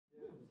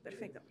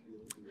Perfecto.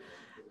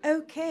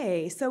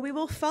 Okay, so we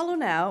will follow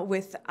now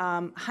with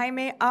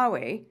Jaime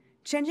Awe,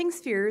 Changing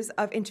Spheres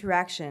of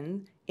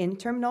Interaction in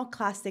Terminal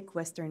Classic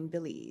Western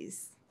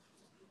Belize.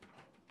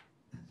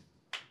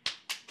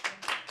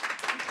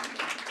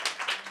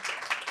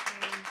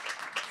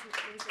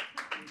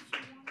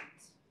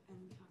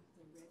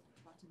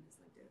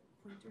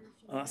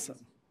 Awesome.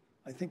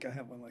 I think I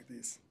have one like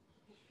these.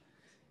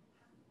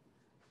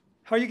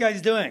 How are you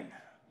guys doing?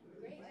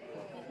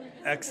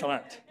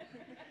 Excellent.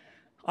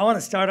 I want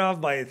to start off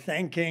by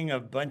thanking a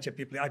bunch of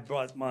people. I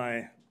brought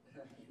my,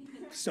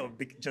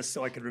 just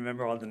so I could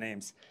remember all the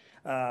names.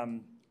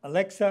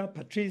 Alexa,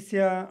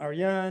 Patricia,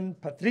 Ariane,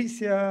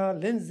 Patricia,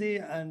 Lindsay,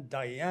 and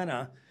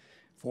Diana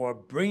for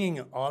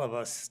bringing all of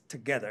us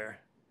together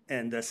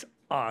in this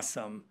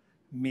awesome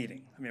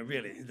meeting. I mean,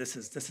 really, this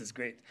is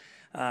great.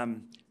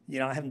 You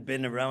know, I haven't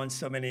been around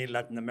so many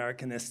Latin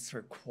Americanists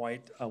for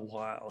quite a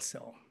while,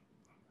 so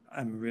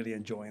I'm really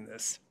enjoying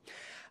this.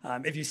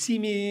 If you see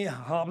me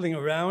hobbling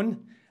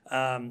around,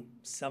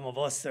 some of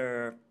us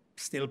are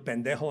still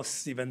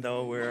pendejos, even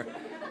though we're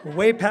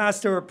way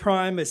past our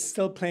prime, is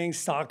still playing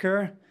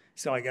soccer.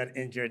 So I got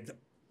injured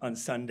on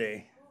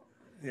Sunday.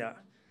 Yeah.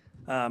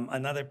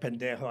 Another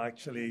pendejo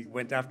actually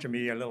went after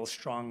me a little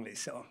strongly.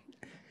 So,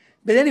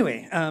 but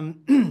anyway,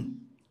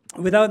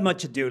 without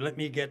much ado, let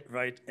me get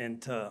right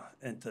into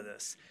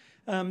this.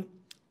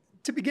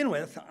 To begin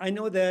with, I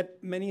know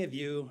that many of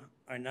you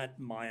are not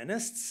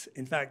Mayanists.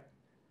 In fact,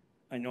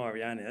 I know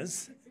Ariane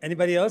is.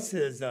 Anybody else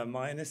is a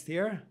Mayanist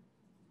here?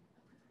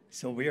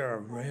 So we are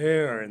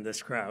rare in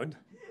this crowd,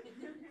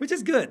 which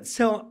is good.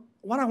 So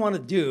what I want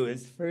to do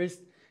is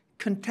first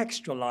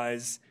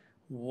contextualize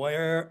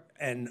where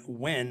and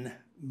when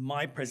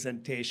my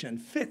presentation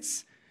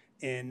fits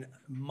in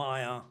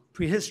Maya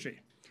prehistory.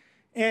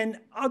 And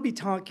I'll be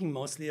talking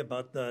mostly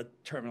about the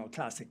Terminal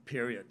Classic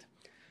period.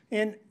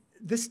 And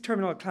this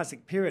Terminal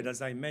Classic period,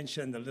 as I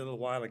mentioned a little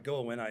while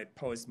ago when I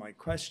posed my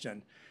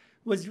question,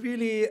 was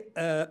really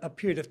a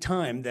period of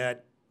time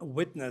that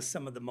witnessed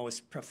some of the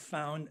most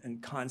profound and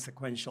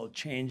consequential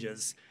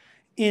changes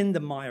in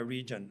the Maya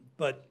region.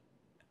 But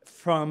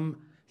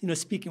from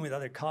speaking with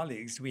other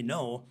colleagues, we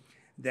know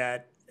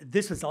that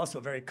this was also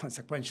a very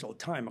consequential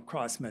time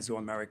across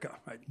Mesoamerica,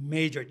 right?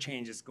 Major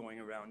changes going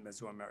around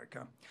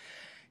Mesoamerica.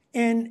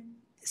 And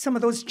some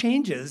of those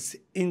changes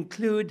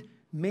include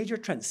major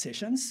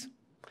transitions,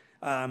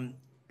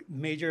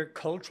 major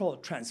cultural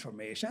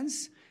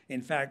transformations.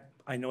 In fact,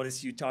 I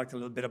noticed you talked a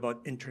little bit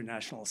about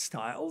international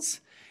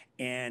styles,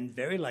 and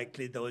very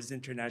likely those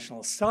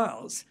international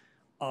styles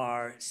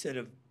are sort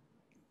of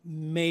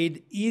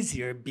made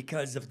easier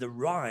because of the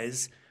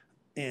rise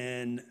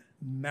in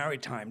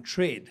maritime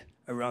trade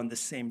around the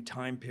same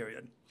time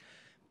period.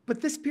 But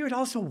this period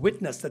also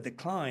witnessed the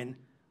decline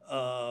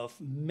of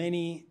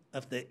many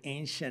of the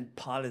ancient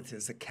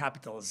polities, the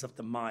capitals of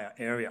the Maya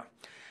area.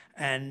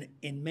 And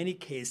in many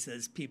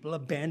cases, people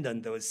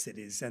abandoned those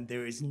cities, and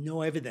there is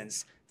no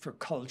evidence for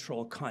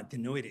cultural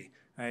continuity,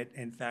 right?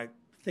 In fact,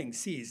 things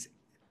cease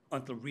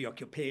until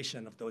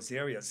reoccupation of those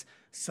areas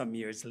some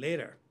years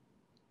later.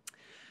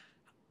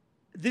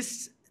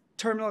 This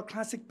Terminal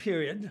Classic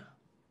period,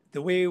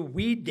 the way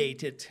we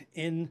date it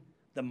in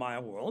the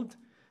Maya world,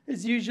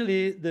 is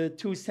usually the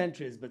 2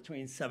 centuries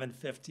between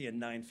 750 and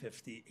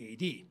 950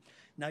 AD.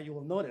 Now you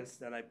will notice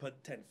that I put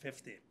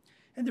 1050.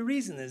 And the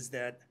reason is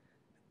that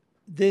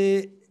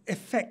the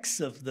effects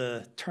of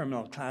the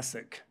Terminal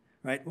Classic,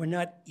 right, were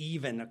not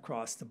even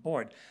across the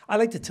board. I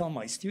like to tell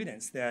my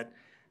students that,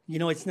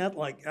 it's not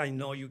like, I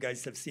know you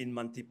guys have seen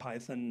Monty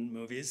Python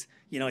movies.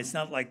 It's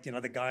not like,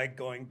 the guy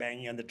going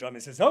banging on the drum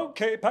and says,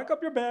 okay, pack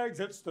up your bags.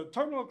 It's the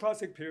Terminal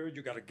Classic period.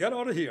 You got to get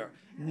out of here.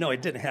 No,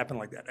 it didn't happen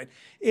like that, right?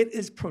 It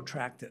is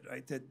protracted,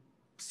 right? That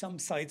some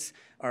sites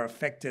are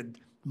affected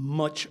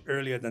much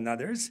earlier than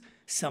others.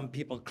 Some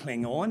people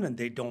cling on and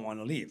they don't want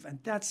to leave. And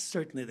that's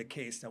certainly the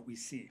case that we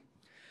see.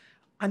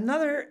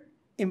 Another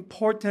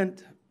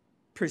important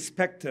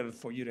perspective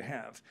for you to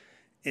have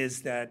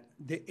is that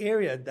the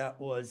area that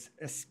was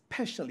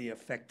especially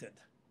affected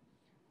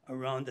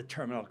around the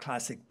Terminal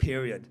Classic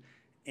period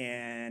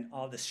and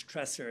all the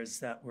stressors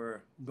that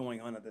were going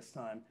on at this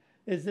time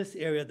is this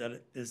area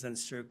that is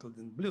encircled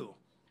in blue.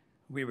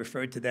 We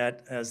refer to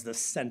that as the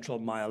Central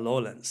Maya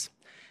Lowlands.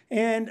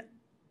 And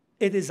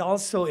it is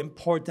also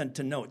important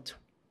to note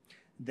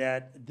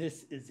that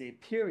this is a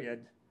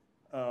period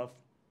of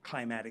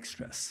climatic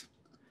stress.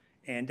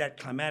 And that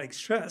climatic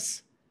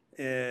stress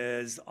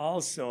is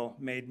also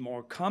made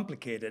more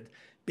complicated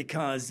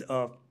because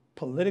of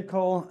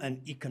political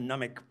and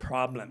economic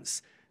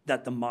problems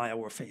that the Maya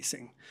were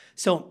facing.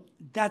 So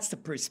that's the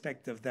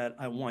perspective that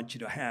I want you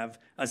to have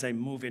as I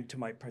move into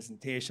my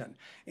presentation.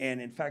 And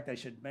in fact, I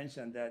should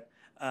mention that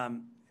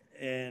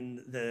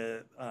in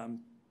the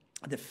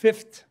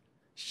 5th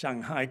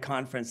Shanghai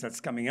conference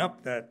that's coming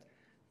up that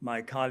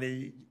my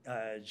colleague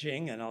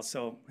Jing and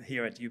also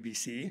here at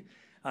UBC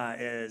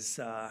is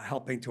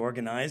helping to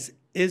organize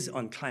is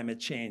on climate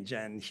change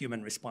and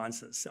human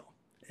responses. So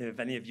if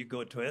any of you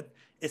go to it,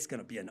 it's going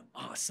to be an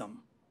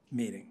awesome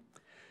meeting.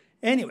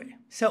 Anyway,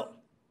 so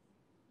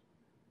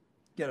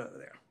get out of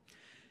there.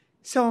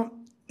 So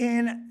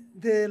in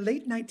the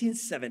late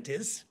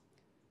 1970s,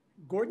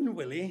 Gordon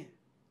Willey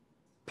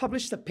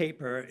published a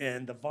paper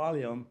in the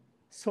volume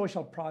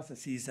Social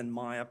Processes in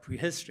Maya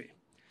Prehistory.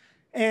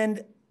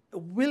 And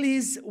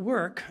Willie's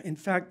work, in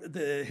fact,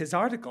 his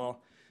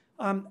article,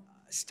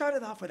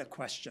 started off with a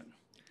question.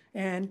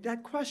 And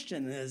that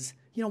question is,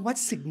 what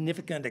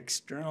significant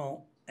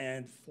external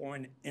and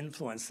foreign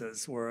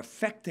influences were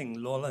affecting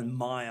lowland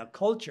Maya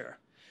culture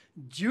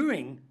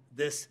during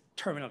this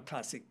terminal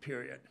classic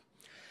period?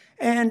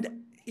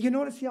 And you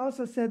notice he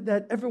also said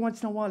that every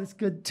once in a while it's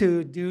good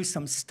to do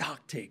some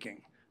stock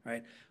taking,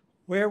 right?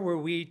 Where were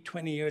we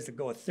 20 years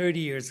ago, 30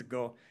 years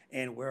ago,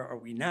 and where are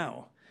we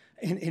now?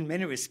 In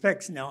many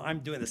respects, now I'm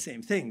doing the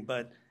same thing,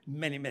 but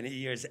many, many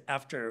years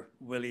after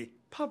Willie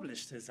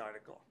published his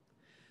article.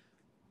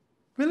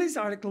 Willie's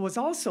article was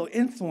also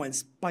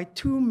influenced by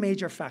two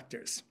major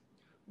factors.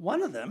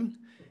 One of them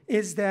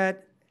is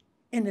that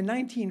in the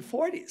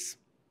 1940s,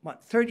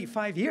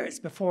 35 years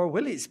before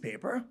Willie's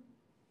paper,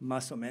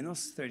 más o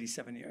menos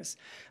 37 years,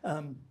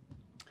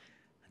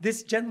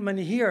 this gentleman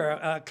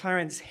here,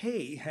 Clarence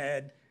Hay,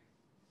 had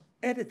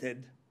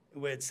edited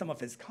with some of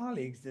his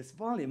colleagues this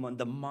volume on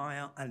the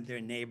Maya and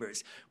their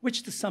neighbors,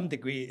 which to some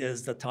degree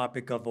is the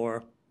topic of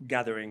our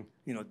gathering,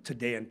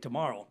 today and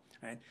tomorrow,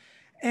 right?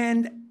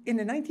 And in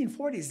the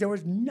 1940s, there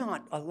was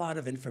not a lot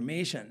of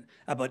information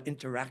about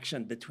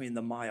interaction between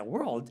the Maya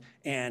world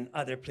and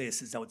other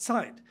places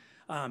outside.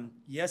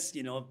 Yes,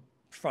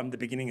 from the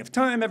beginning of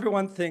time,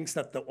 everyone thinks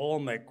that the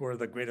Olmec were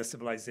the greatest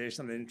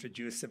civilization that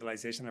introduced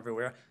civilization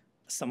everywhere.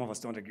 Some of us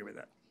don't agree with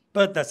that,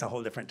 but that's a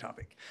whole different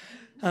topic.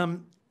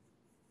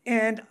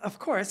 And of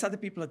course, other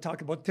people have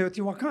talked about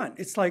Teotihuacan.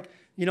 It's like,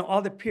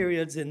 all the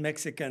periods in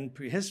Mexican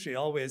prehistory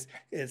always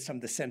is from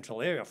the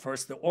central area.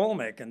 First the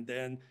Olmec, and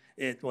then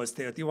it was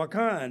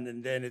Teotihuacan,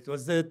 and then it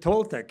was the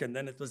Toltec, and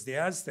then it was the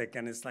Aztec.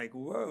 And it's like,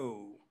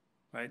 whoa,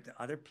 right? The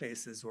other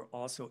places were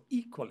also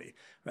equally,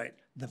 right,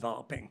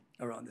 developing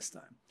around this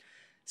time.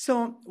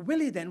 So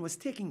Willie then was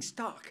taking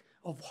stock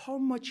of how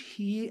much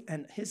he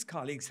and his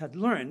colleagues had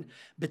learned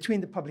between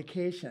the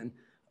publication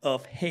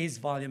of Hay's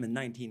volume in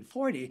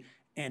 1940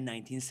 and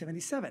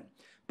 1977.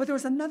 But there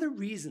was another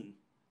reason,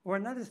 or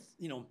another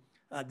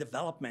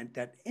development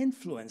that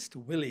influenced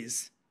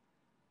Willie's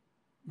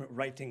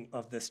writing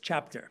of this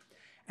chapter.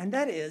 And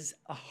that is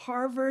a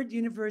Harvard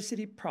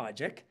University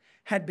project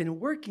had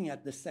been working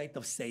at the site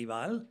of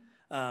Ceibal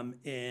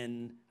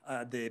in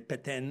the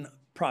Petén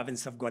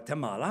province of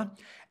Guatemala.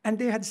 And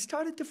they had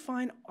started to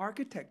find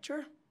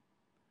architecture,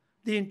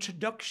 the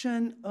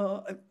introduction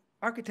of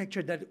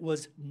architecture that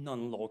was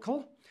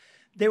non-local.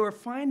 They were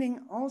finding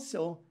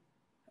also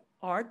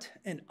art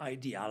and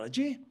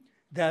ideology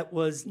that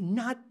was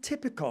not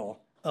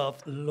typical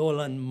of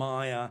lowland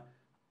Maya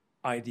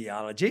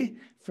ideology.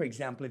 For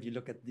example, if you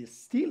look at this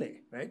stele,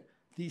 right?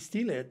 The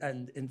stele,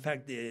 and in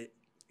fact, the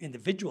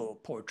individual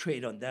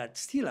portrayed on that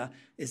stele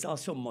is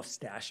also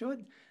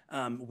mustachioed,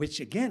 which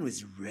again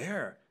was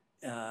rare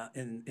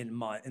in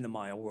the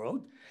Maya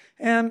world.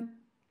 And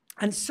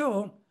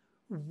so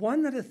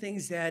one of the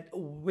things that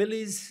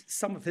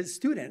some of his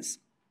students,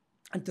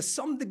 and to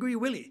some degree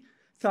Willie,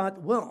 thought,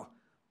 well,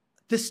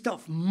 this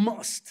stuff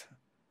must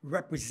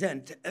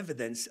represent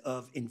evidence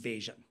of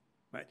invasion,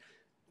 right?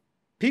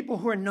 People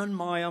who are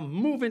non-Maya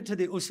move into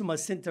the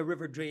Usumacinta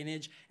River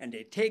drainage and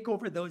they take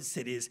over those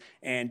cities,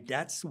 and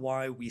that's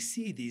why we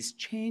see these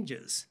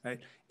changes,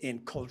 right, in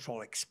cultural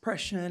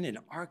expression, in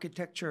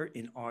architecture,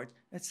 in art,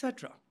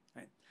 etc.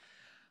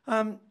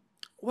 Right?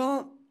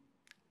 Well,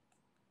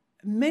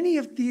 many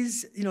of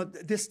these,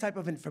 this type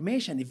of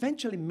information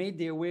eventually made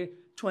their way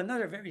to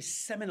another very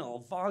seminal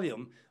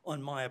volume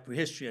on Maya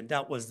prehistory, and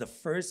that was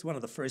one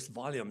of the first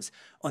volumes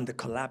on the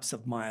collapse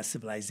of Maya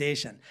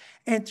civilization.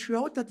 And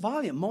throughout that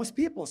volume, most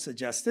people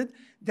suggested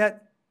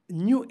that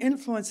new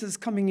influences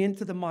coming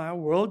into the Maya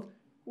world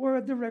were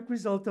a direct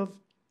result of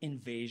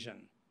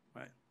invasion,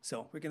 right?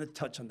 So we're going to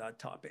touch on that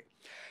topic.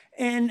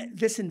 And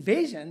this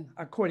invasion,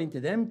 according to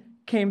them,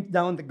 came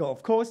down the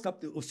Gulf Coast up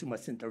the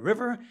Usumacinta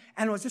River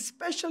and was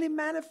especially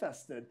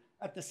manifested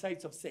at the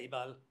sites of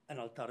Ceibal and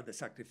Altar de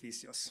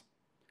Sacrificios.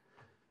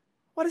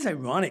 What is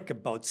ironic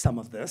about some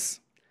of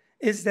this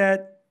is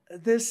that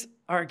this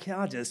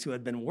archaeologist who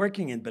had been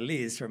working in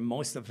Belize for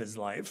most of his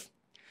life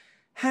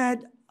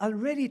had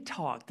already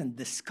talked and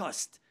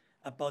discussed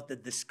about the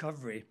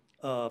discovery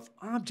of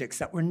objects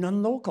that were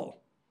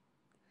non-local.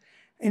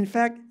 In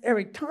fact,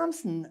 Eric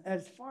Thompson,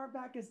 as far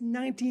back as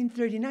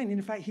 1939,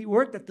 in fact, he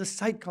worked at the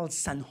site called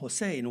San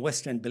Jose in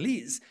western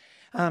Belize,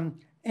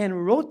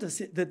 and wrote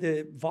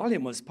the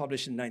volume was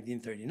published in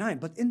 1939.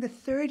 But in the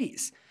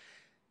 30s,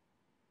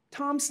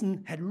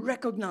 Thompson had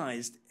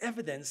recognized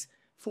evidence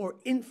for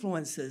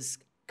influences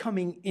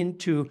coming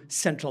into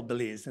central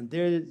Belize. And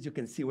there you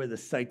can see where the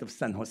site of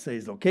San Jose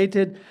is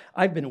located.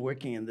 I've been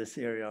working in this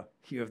area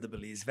here of the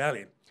Belize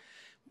Valley.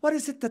 What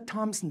is it that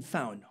Thompson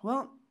found?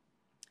 Well,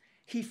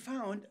 he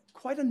found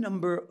quite a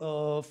number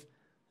of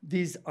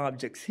these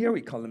objects here.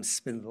 We call them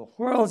spindle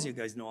whorls. You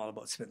guys know all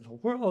about spindle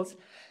whorls.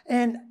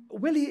 And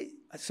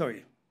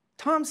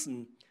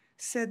Thompson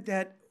said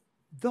that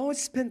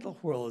those spindle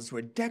whorls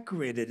were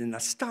decorated in a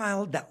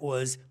style that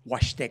was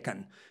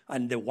Huastecan.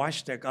 And the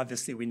Huastec,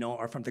 obviously, we know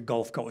are from the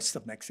Gulf Coast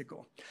of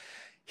Mexico.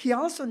 He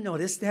also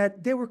noticed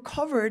that they were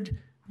covered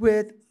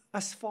with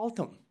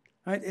asphaltum,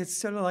 right? It's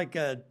sort of like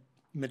a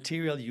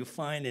material you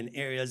find in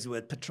areas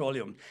with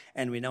petroleum.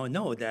 And we now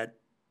know that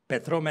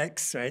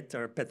Petromex, right,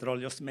 or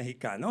Petróleos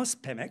Mexicanos,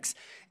 Pemex,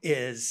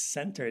 is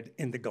centered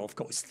in the Gulf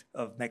Coast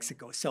of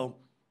Mexico. So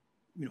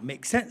it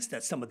makes sense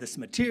that some of this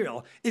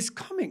material is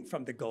coming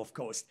from the Gulf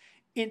Coast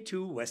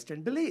into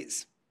Western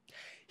Belize.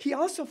 He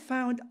also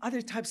found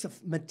other types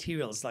of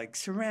materials like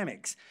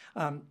ceramics,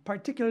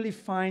 particularly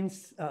fine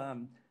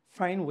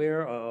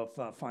ware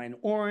of fine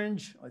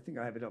orange. I think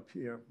I have it up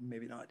here,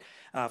 maybe not.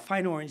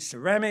 Fine orange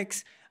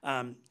ceramics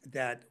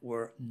that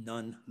were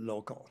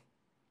non-local.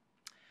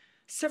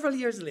 Several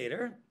years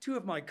later, two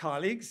of my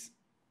colleagues,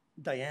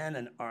 Diane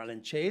and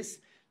Arlen Chase,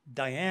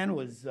 Diane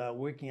was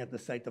working at the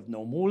site of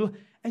Nomul,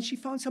 and she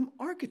found some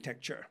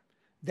architecture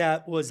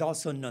that was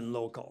also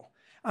non-local.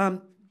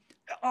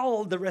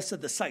 All the rest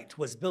of the site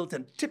was built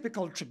in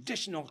typical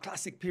traditional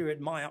classic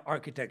period Maya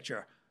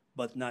architecture,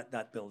 but not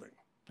that building.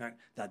 Right?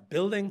 That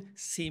building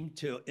seemed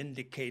to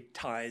indicate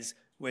ties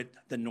with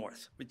the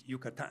north, with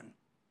Yucatan.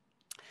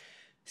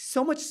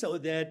 So much so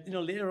that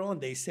later on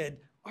they said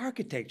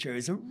architecture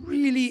is a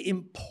really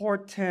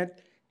important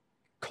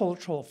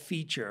cultural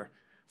feature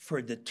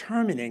for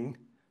determining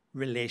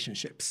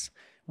relationships.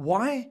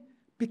 Why?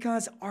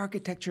 Because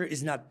architecture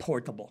is not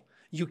portable.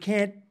 You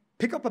can't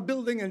pick up a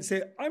building and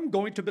say, I'm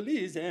going to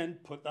Belize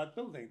and put that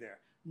building there.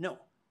 No,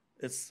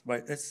 it's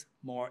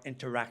more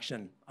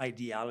interaction,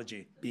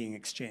 ideology being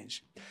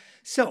exchanged.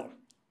 So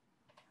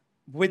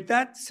with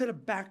that sort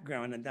of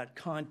background and that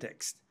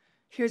context,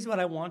 here's what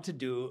I want to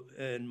do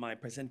in my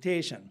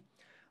presentation.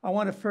 I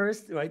want to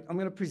first, I'm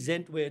going to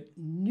present with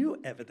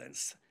new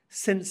evidence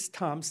since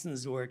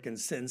Thompson's work and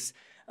since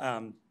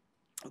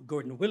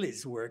Gordon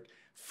Willie's work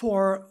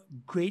for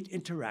great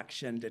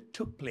interaction that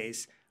took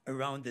place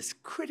around this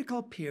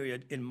critical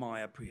period in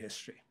Maya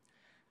prehistory.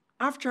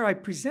 After I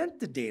present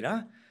the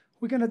data,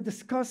 we're going to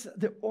discuss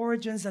the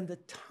origins and the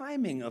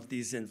timing of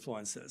these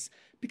influences,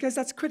 because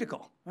that's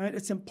critical, right?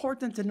 It's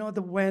important to know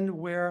the when,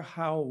 where,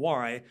 how,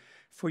 why,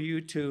 for you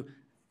to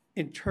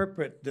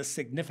interpret the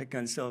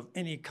significance of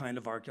any kind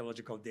of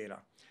archaeological data.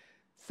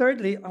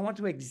 Thirdly, I want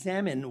to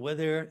examine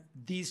whether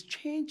these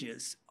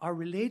changes are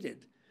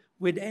related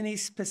with any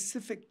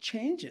specific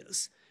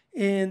changes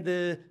in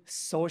the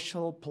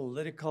social,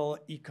 political,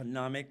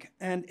 economic,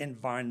 and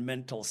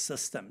environmental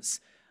systems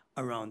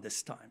around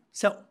this time.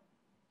 So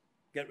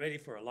get ready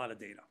for a lot of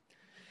data.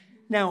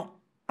 Now,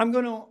 I'm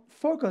going to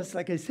focus,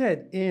 like I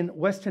said, in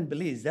Western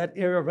Belize, that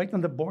area right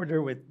on the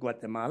border with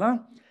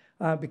Guatemala,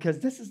 because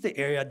this is the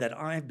area that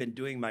I've been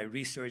doing my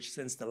research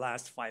since the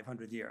last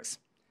 500 years.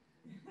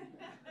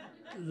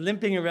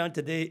 Limping around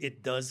today,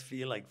 it does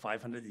feel like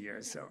 500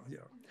 years.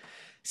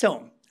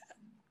 So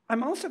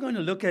I'm also going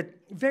to look at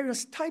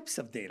various types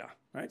of data,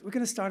 right? We're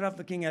going to start off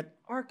looking at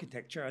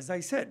architecture. As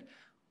I said,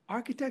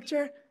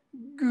 architecture,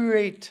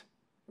 great,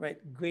 right?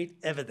 Great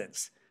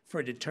evidence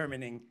for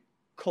determining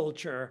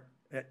culture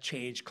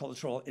change,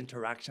 cultural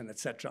interaction,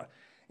 etc.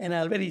 And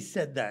I already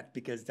said that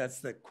because that's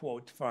the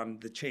quote from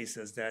the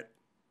Chases that,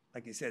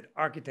 like I said,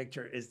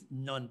 architecture is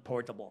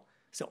non-portable.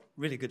 So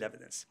really good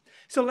evidence.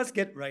 So let's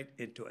get right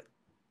into it.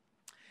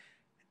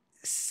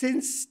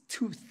 Since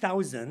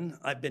 2000,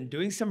 I've been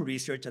doing some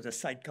research at a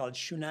site called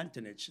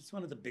Xunantunich. It's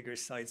one of the bigger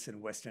sites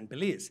in Western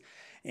Belize.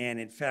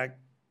 And in fact,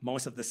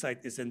 most of the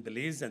site is in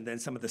Belize, and then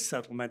some of the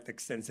settlement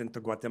extends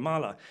into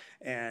Guatemala.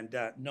 And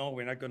no,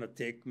 we're not going to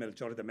take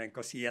Melchor de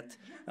Mencos yet,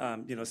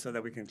 so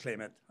that we can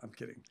claim it. I'm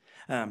kidding.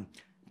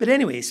 But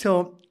anyway,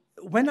 so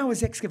when I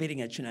was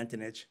excavating at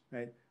Xunantunich,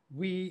 right,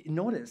 we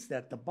noticed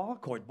that the ball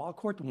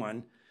court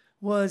 1,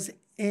 was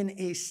in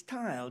a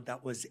style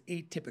that was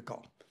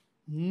atypical.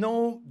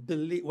 No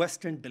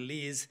Western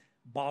Belize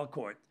ball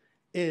court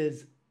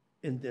is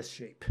in this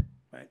shape,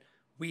 right?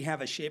 We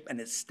have a shape and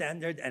it's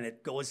standard and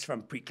it goes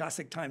from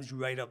pre-classic times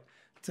right up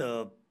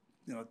to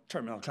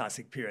terminal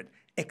classic period,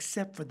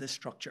 except for the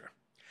structure.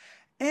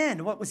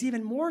 And what was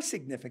even more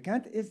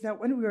significant is that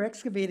when we were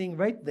excavating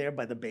right there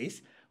by the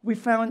base, we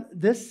found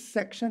this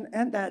section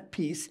and that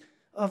piece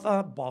of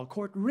a ball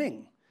court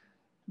ring.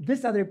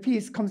 This other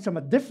piece comes from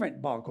a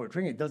different ball court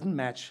ring. It doesn't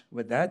match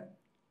with that.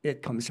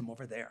 It comes from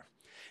over there.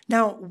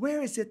 Now,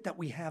 where is it that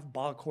we have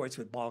ball courts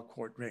with ball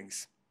court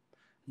rings?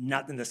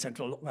 Not in the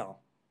central,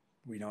 well,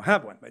 we don't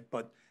have one, right?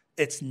 But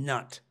it's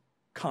not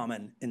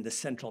common in the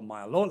central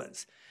Maya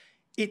lowlands.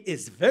 It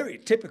is very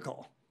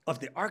typical of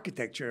the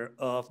architecture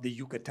of the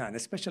Yucatan,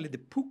 especially the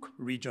Puc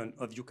region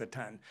of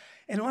Yucatan.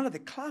 And one of the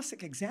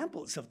classic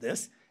examples of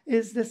this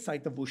is the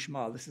site of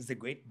Uxmal. This is the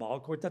great ball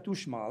court at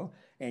Uxmal.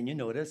 And you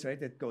notice,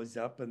 right, it goes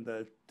up in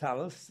the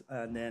talus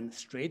and then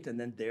straight, and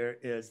then there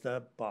is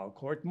the ball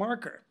court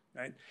marker,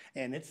 right?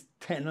 And it's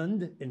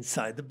tenoned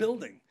inside the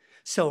building.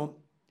 So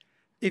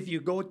if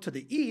you go to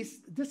the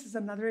east, this is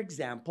another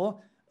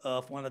example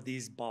of one of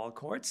these ball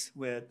courts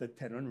with the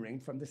tenon ring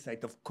from the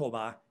site of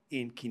Coba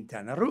in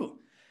Quintana Roo.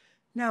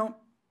 Now,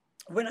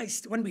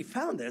 when we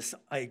found this,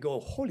 I go,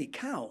 holy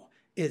cow,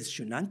 is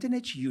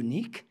Xunantunich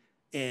unique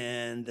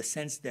in the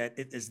sense that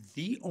it is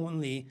the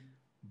only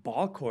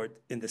ball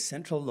court in the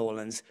central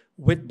lowlands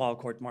with ball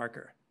court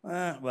marker?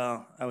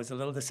 Well, I was a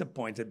little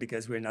disappointed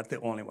because we're not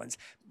the only ones.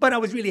 But I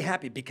was really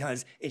happy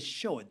because it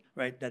showed,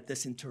 right, that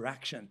this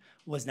interaction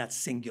was not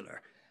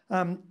singular.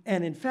 And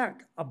in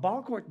fact, a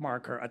ball court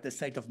marker at the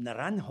site of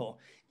Naranjo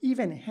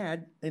even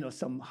had,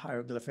 some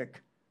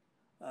hieroglyphic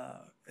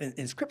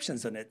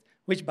inscriptions on it,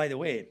 which, by the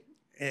way,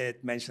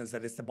 it mentions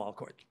that it's the ball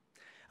court.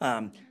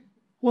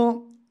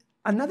 Well,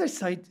 another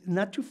site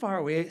not too far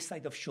away,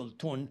 site of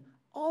Xultun,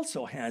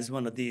 also has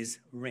one of these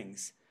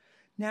rings.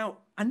 Now,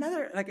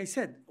 like I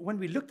said, when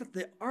we looked at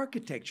the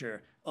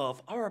architecture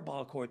of our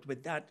ball court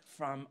with that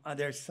from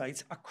other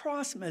sites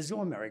across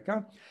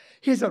Mesoamerica,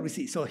 here's what we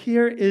see. So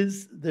here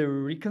is the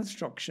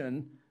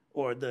reconstruction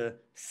or the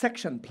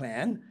section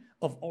plan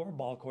of our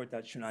ball court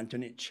at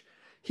Xunantunich.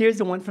 Here's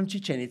the one from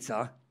Chichen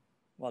Itza.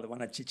 Well, the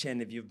one at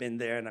Chichen, if you've been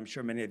there, and I'm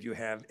sure many of you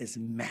have, is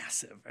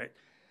massive, right?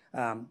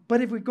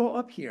 But if we go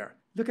up here,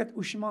 look at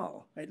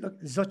Uxmal, right?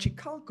 Look,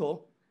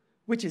 Xochicalco,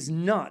 which is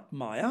not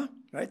Maya,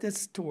 right?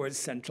 It's towards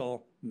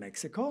central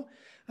Mexico.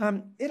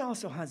 It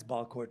also has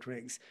ball court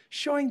rings,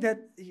 showing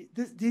that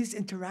these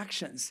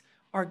interactions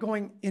are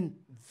going in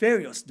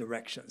various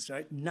directions,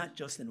 right? Not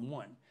just in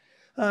one.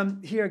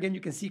 Here again,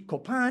 you can see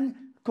Copan.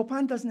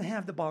 Copan doesn't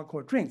have the ball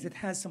court rings. It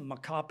has some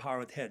macaw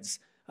parrot heads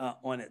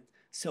on it.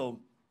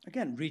 So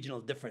again, regional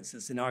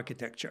differences in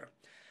architecture.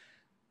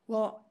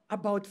 Well,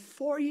 about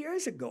 4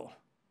 years ago,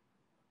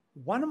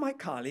 one of my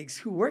colleagues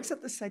who works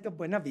at the site of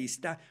Buena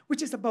Vista,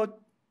 which is about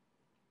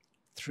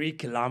 3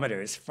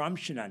 kilometers from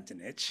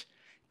Xunantunich,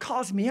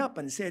 calls me up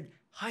and said,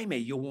 Jaime,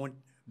 you won't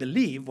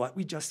believe what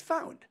we just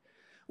found.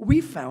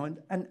 We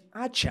found an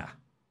hacha.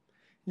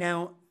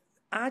 Now,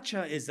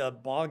 hacha is a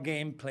ball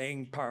game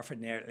playing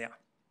paraphernalia.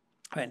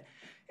 Right?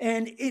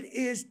 And it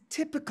is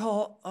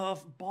typical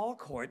of ball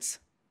courts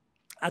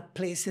at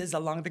places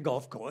along the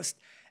Gulf Coast,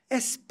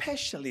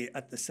 especially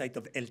at the site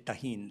of El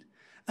Tajín.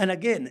 And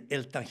again,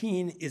 El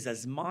Tajín is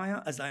as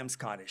Maya as I am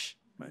Scottish.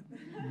 Right?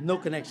 No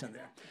connection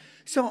there.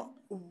 So,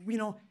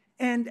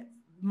 and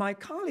my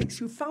colleagues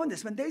who found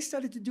this, when they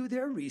started to do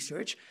their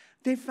research,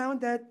 they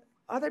found that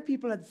other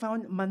people had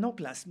found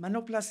manoplas.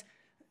 Manoplas,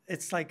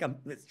 it's like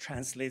it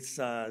translates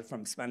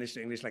from Spanish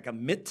to English like a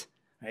mitt,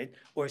 right?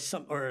 Or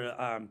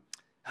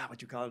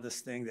what you call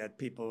this thing that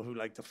people who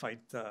like to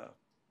fight,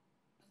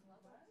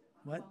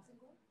 what?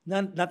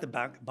 Not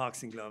the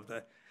boxing glove.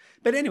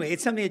 But anyway,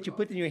 it's something that you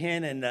put in your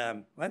hand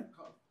and what?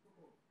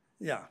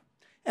 Yeah.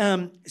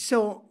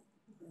 So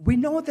we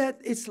know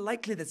that it's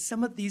likely that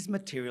some of these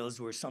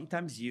materials were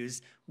sometimes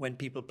used when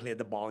people play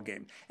the ball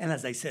game. And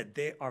as I said,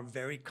 they are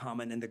very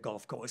common in the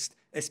Gulf Coast,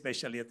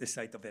 especially at the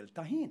site of El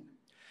Tajín.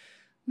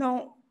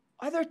 Now,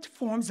 other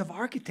forms of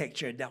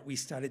architecture that we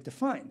started to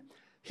find.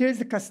 Here's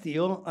the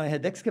Castillo. I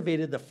had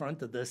excavated the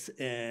front of this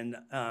in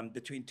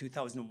between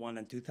 2001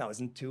 and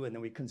 2002, and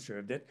then we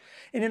conserved it.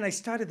 And then I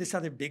started this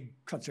other big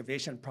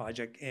conservation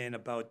project in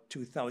about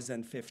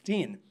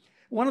 2015.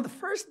 One of the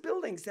first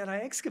buildings that I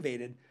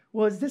excavated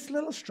was this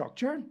little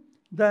structure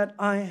that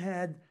I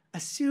had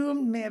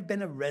assumed may have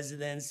been a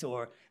residence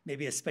or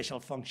maybe a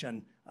special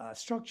function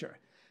structure.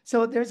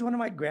 So there's one of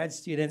my grad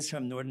students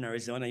from Northern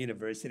Arizona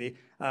University.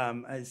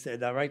 I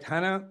said, all right,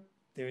 Hannah,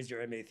 there's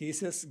your MA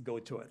thesis, go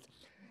to it.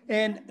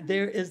 And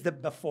there is the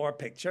before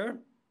picture.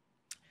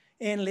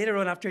 And later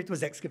on, after it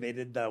was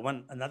excavated,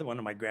 another one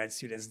of my grad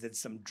students did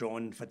some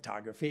drone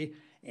photography,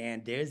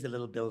 and there's the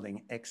little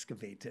building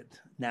excavated.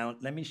 Now,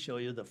 let me show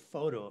you the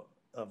photo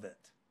of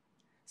it.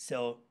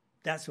 So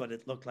that's what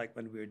it looked like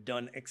when we were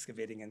done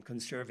excavating and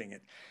conserving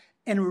it.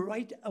 And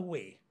right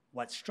away,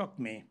 what struck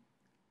me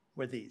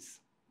were these.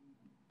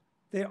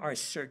 They are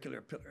circular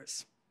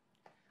pillars.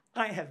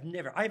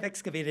 I've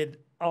excavated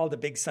all the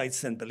big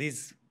sites in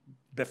Belize.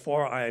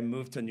 Before I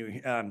moved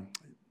to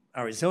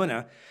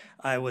Arizona,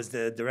 I was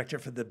the director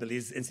for the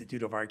Belize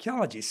Institute of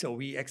Archaeology. So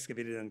we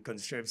excavated and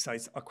conserved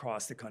sites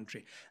across the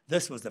country.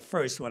 This was the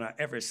first one I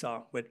ever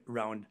saw with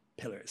round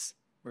pillars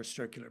or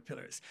circular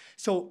pillars.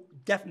 So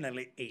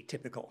definitely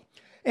atypical.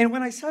 And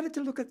when I started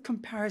to look at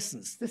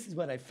comparisons, this is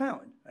what I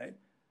found, right?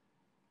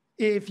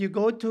 If you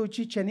go to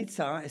Chichen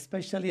Itza,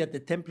 especially at the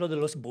Templo de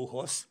los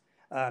Bujos,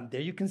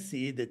 there you can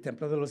see the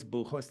Templo de los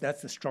Bujos.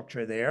 That's the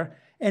structure there.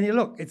 And you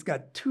look, it's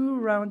got 2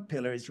 round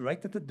pillars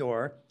right at the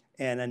door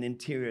and an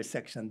interior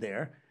section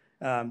there.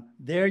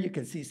 There you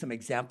can see some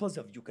examples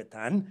of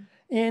Yucatan.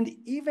 And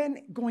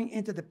even going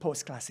into the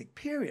post-classic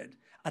period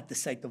at the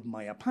site of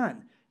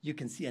Mayapan, you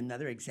can see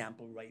another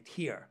example right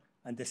here.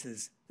 And this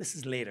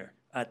is later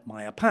at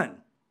Mayapan.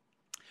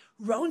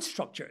 Round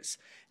structures.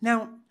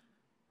 Now,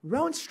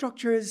 round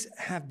structures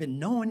have been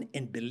known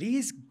in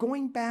Belize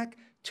going back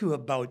to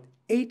about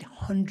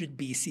 800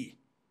 BC.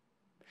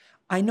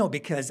 I know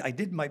because I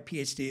did my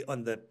PhD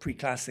on the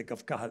pre-classic of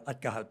at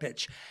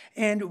Cajalpech,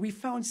 and we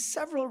found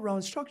several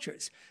round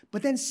structures.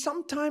 But then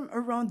sometime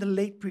around the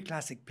late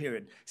pre-classic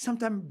period,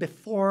 sometime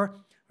before,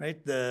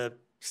 right, the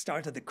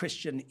start of the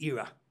Christian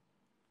era,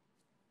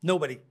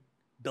 nobody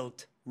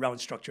built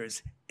round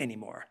structures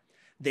anymore.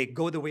 They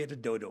go the way of the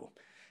dodo.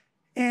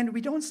 And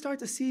we don't start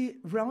to see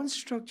round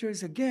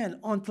structures again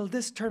until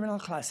this terminal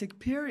classic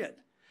period.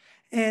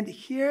 And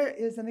here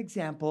is an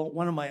example.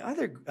 One of my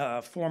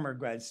other former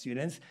grad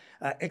students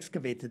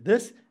excavated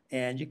this,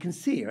 and you can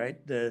see,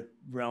 right, the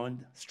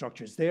round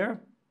structures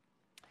there.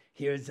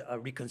 Here's a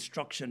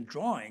reconstruction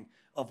drawing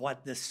of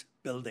what this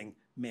building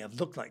may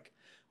have looked like.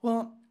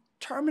 Well,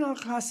 terminal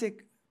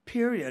classic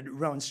period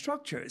round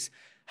structures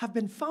have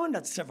been found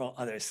at several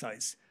other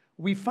sites.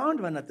 We found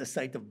one at the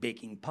site of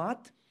Baking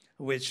Pot,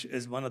 which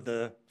is one of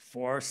the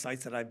 4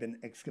 sites that I've been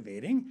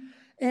excavating.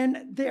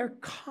 And they're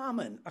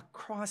common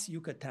across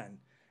Yucatan,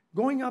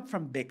 going up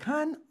from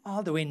Becan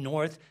all the way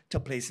north to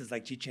places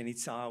like Chichen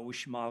Itza,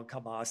 Uxmal,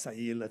 Cabá,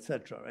 Sahil,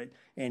 etc. Right?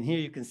 And here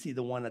you can see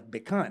the one at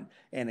Becan.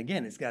 And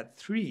again, it's got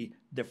 3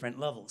 different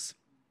levels.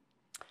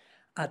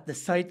 At the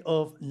site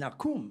of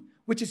Nakum,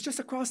 which is just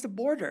across the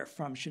border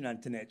from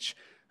Xunantunich,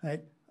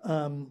 right?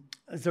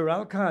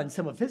 Zaralka and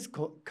some of his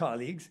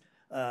colleagues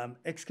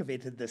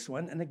excavated this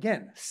one. And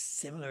again,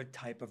 similar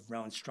type of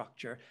round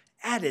structure,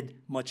 added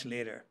much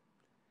later.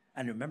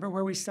 And remember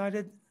where we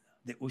started?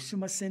 The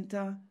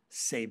Usumacinta,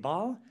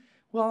 Ceibal.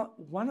 Well,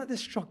 one of the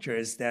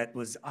structures that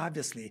was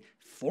obviously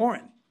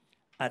foreign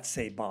at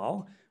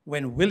Ceibal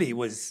when Willie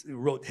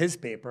wrote his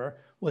paper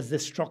was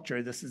this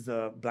structure. This is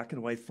a black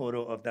and white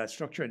photo of that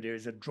structure, and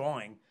there's a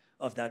drawing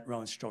of that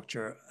round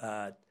structure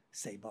at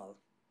Ceibal.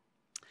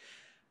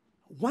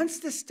 Once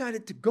this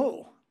started to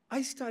go,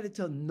 I started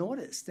to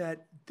notice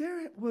that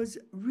there was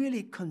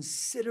really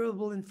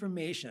considerable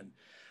information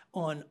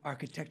on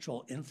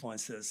architectural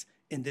influences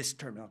in this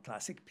terminal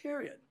classic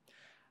period.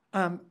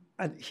 And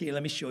here,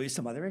 let me show you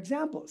some other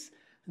examples.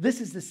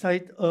 This is the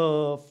site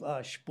of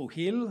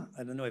Xpuhil.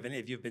 I don't know if any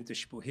of you have been to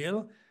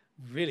Xpuhil.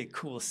 Really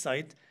cool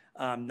site,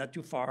 not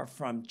too far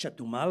from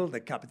Chetumal,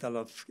 the capital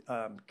of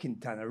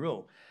Quintana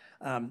Roo.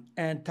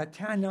 And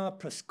Tatiana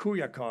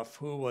Proskuryakov,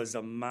 who was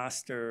a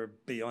master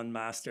beyond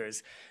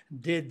masters,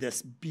 did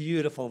this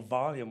beautiful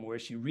volume where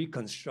she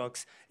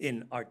reconstructs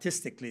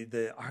artistically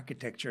the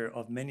architecture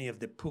of many of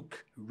the Puc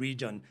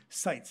region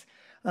sites.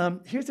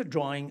 Here's a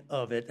drawing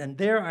of it, and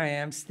there I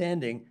am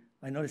standing.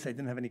 I noticed I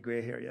didn't have any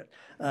gray hair yet.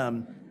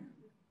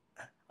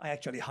 I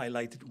actually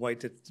highlighted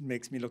white. It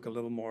makes me look a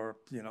little more,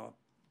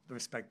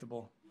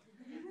 respectable.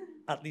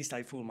 At least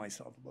I fool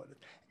myself about it.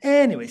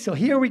 Anyway, so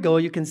here we go.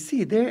 You can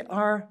see there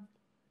are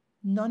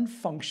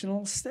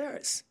non-functional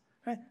stairs.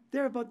 Right?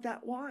 They're about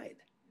that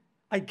wide.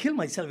 I'd kill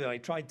myself if I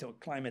tried to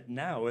climb it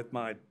now with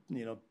my,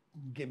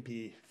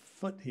 gimpy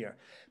foot here.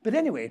 But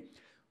anyway,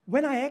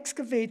 when I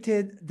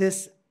excavated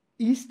this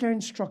eastern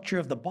structure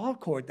of the ball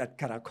court at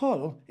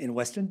Caracol in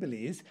western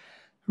Belize,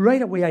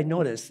 right away I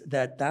noticed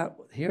that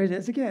here it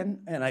is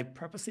again, and I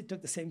purposely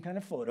took the same kind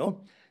of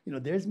photo.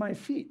 There's my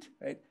feet,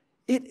 right?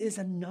 It is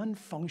a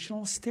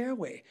non-functional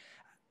stairway.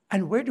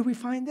 And where do we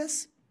find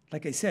this?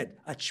 Like I said,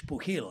 at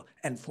Xpuhil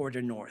and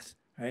further north,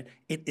 right?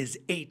 It is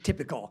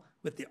atypical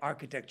with the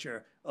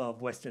architecture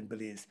of western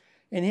Belize.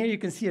 And here you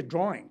can see a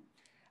drawing.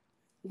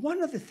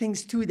 One of the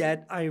things, too,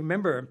 that I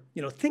remember,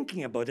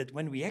 thinking about it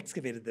when we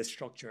excavated this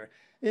structure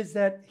is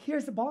that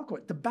here's the ball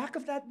court. The back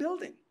of that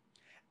building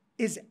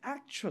is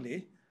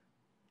actually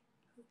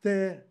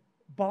the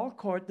ball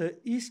court, the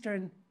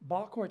eastern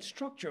ball court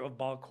structure of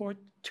ball court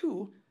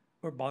 2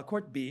 or ball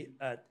court B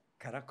at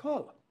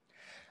Caracol.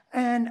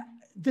 And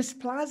this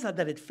plaza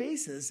that it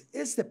faces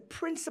is the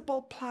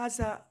principal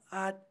plaza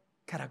at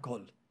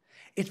Caracol.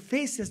 It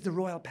faces the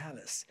royal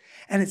palace.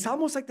 And it's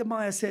almost like the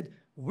Maya said,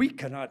 we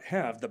cannot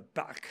have the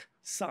back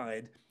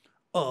side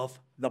of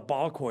the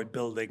ball court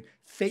building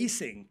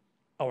facing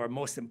our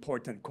most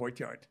important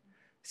courtyard.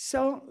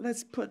 So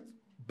let's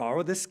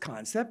borrow this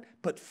concept,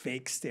 put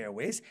fake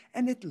stairways,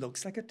 and it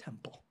looks like a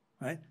temple,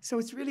 right? So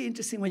it's really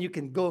interesting when you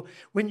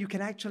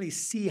can actually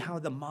see how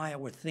the Maya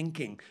were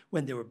thinking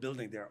when they were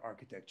building their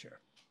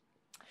architecture.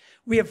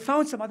 We have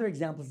found some other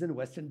examples in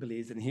western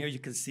Belize, and here you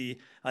can see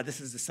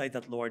this is the site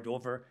at Lower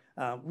Dover.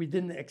 We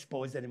didn't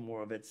expose any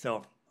more of it,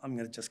 so I'm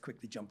going to just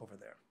quickly jump over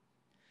there.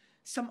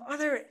 Some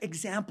other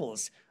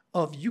examples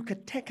of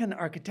Yucatecan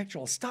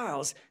architectural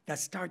styles that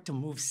start to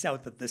move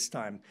south at this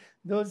time.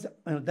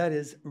 That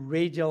is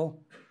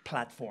radial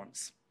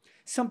platforms.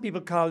 Some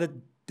people call it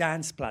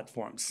dance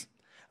platforms.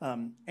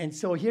 And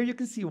so here you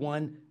can see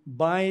one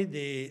by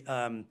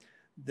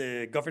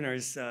the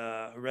governor's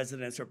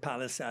residence or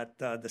palace at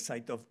the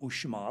site of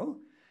Uxmal.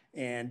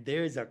 And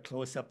there's a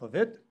close-up of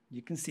it.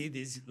 You can see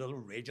these little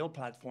radial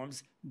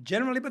platforms,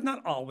 generally but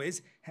not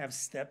always, have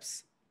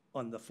steps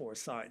on the 4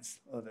 sides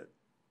of it.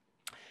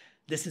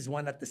 This is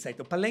one at the site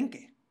of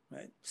Palenque,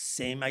 right?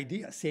 Same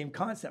idea, same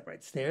concept,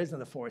 right? Stairs on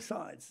the 4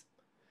 sides.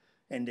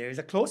 And there's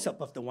a close-up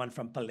of the one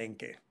from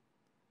Palenque.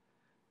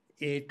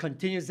 It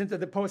continues into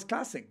the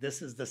post-classic.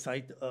 This is the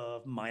site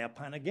of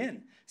Mayapan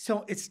again.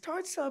 So it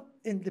starts up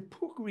in the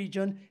Puk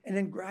region and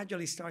then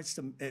gradually starts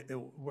to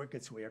work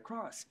its way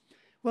across.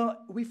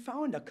 Well, we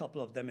found a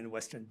couple of them in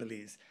Western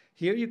Belize.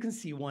 Here you can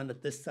see one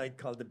at this site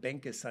called the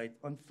Benke site.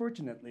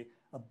 Unfortunately,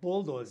 a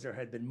bulldozer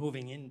had been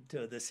moving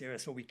into this area,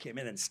 so we came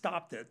in and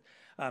stopped it.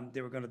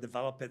 They were going to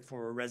develop it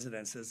for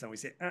residences, and we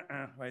said,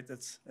 right,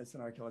 that's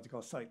an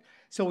archaeological site.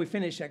 So we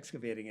finished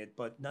excavating it,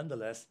 but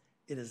nonetheless,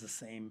 it is the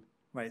same,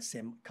 right,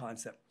 same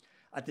concept.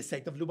 At the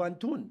site of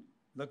Lubantun,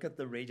 look at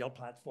the radial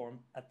platform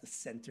at the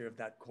center of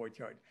that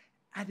courtyard.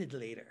 Added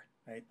later,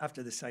 right,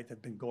 after the site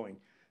had been going.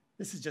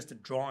 This is just a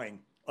drawing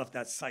of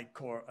that site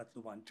core at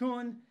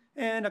Lubantun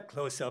and a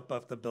close-up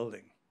of the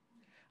building.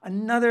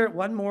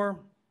 One more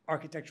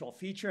architectural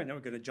feature, and then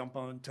we're going to jump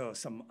on to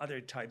some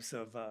other types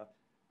of,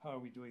 how are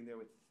we doing there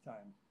with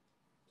time?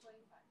 25.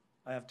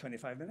 I have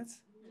 25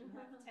 minutes? You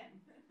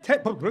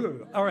have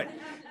 10. All right.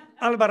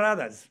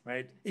 Albaradas,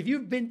 right? If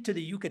you've been to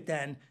the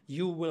Yucatan,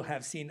 you will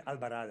have seen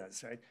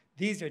albaradas, right?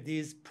 These are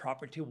these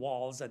property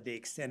walls that they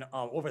extend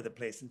all over the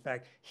place. In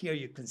fact, here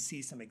you can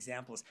see some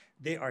examples.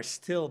 They are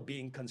still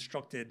being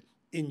constructed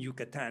in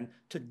Yucatan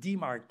to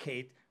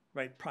demarcate,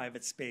 right,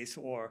 private space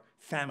or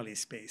family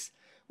space.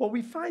 Well,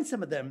 we find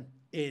some of them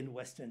in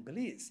Western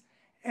Belize.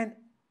 And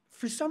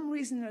for some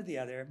reason or the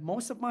other,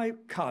 most of my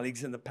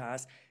colleagues in the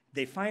past,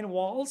 they find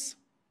walls,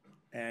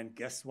 and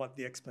guess what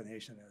the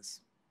explanation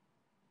is?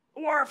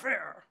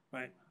 Warfare,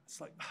 right?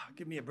 It's like,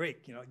 give me a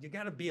break. You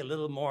got to be a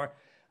little more,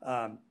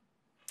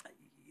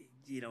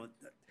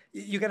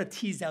 you got to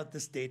tease out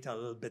this data a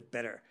little bit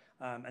better.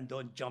 And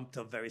don't jump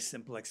to very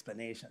simple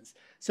explanations.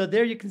 So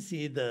there you can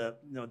see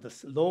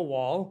this low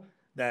wall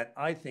that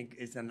I think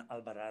is an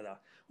albarada.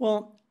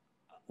 Well,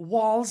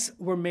 walls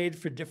were made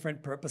for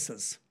different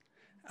purposes.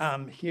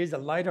 Here's a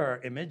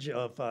LiDAR image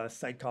of a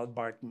site called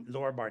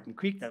Lower Barton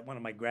Creek that one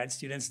of my grad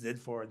students did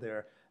for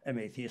their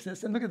MA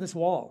thesis. And look at this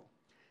wall.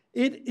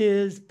 It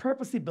is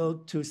purposely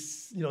built to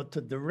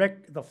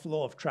direct the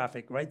flow of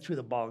traffic right through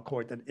the ball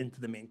court and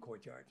into the main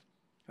courtyard.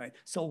 Right?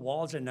 So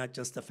walls are not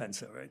just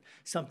defensive, right?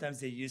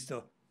 Sometimes they used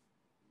to,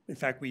 in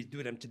fact, we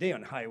do them today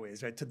on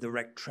highways, right, to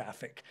direct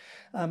traffic.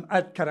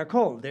 At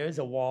Caracol, there's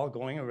a wall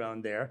going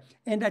around there,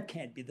 and that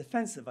can't be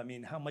defensive. I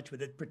mean, how much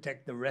would it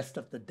protect the rest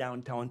of the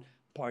downtown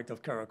part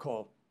of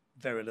Caracol?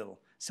 Very little.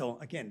 So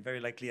again, very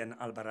likely an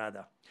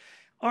albarada.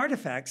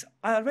 Artifacts,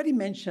 I already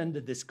mentioned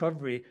the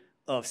discovery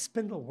of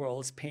spindle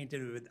whorls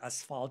painted with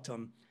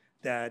asphaltum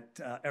that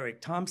Eric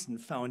Thompson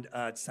found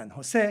at San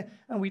Jose,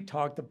 and we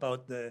talked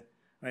about the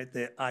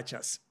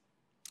achas.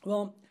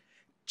 Well,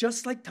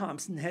 just like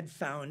Thompson had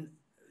found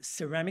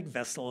ceramic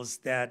vessels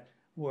that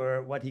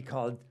were what he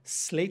called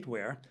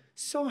slateware,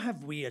 so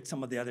have we at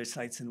some of the other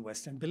sites in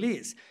Western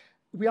Belize.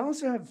 We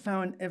also have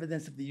found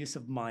evidence of the use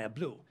of Maya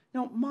blue.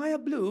 Now, Maya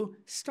blue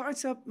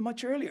starts up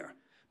much earlier,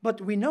 but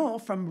we know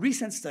from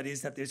recent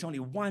studies that there's only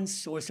one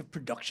source of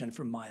production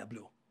for Maya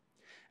blue,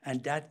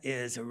 and that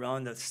is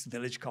around this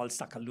village called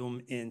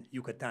Sacalum in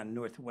Yucatan,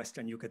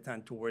 northwestern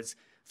Yucatan,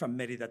 from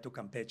Merida to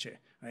Campeche,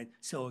 right?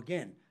 So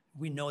again,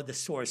 we know the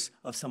source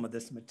of some of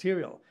this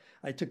material.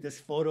 I took this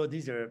photo.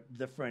 These are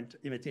different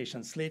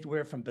imitation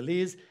slateware from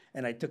Belize,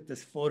 and I took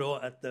this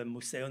photo at the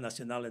Museo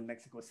Nacional in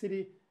Mexico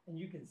City, and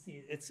you can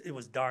see it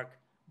was dark,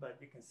 but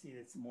you can see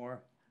it's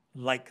more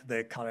like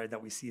the color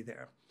that we see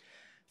there.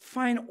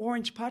 Fine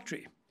orange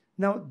pottery.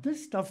 Now,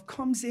 this stuff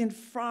comes in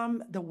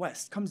from the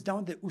west, comes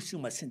down the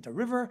Usumacinta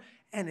River,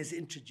 and is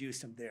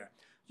introduced from there.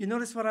 You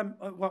notice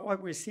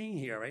what we're seeing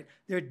here, right?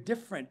 There are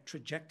different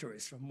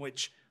trajectories from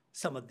which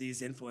some of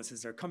these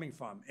influences are coming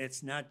from.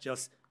 It's not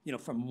just,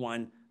 from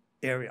one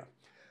area.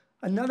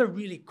 Another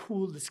really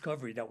cool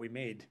discovery that we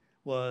made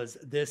was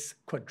this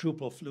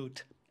quadruple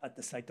flute at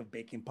the site of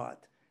Baking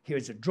Pot.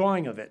 Here's a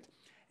drawing of it.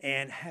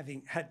 And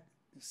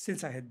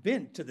since I had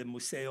been to the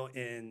Museo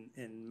in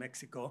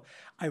Mexico,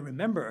 I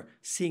remember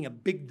seeing a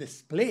big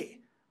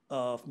display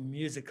of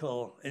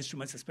musical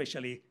instruments,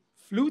 especially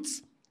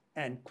flutes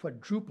and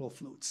quadruple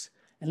flutes.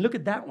 And look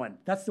at that one.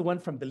 That's the one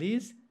from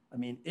Belize. I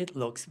mean, it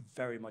looks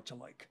very much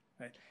alike,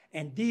 right?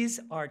 And these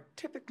are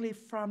typically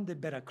from the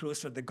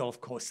Veracruz or the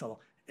Gulf Coastal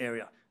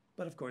area,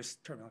 but of course,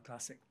 Terminal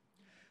Classic.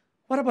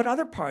 What about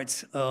other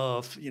parts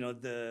of,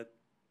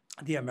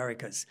 the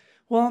Americas?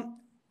 Well,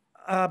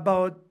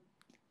 about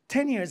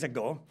 10 years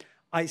ago,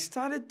 I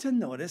started to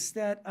notice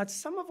that at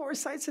some of our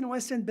sites in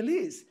Western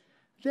Belize,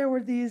 there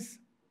were these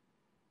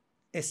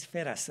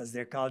esferas, as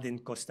they're called in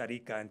Costa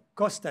Rica. And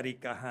Costa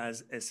Rica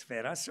has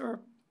esferas,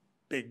 or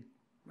big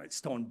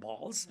stone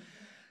balls,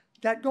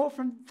 that go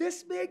from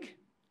this big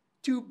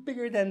to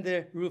bigger than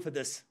the roof of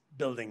this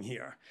building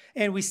here.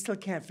 And we still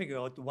can't figure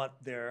out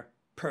what their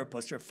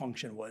purpose or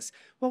function was.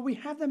 Well, we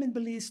have them in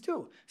Belize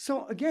too.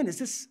 So again, is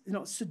this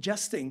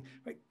suggesting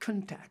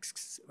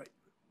contexts,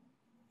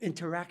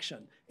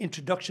 interaction,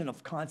 introduction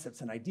of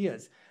concepts and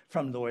ideas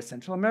from Lower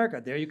Central America?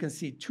 There you can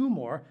see two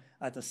more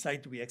at the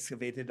site we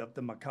excavated of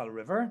the Macal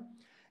River.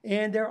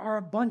 And there are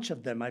a bunch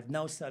of them. I've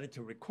now started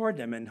to record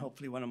them, and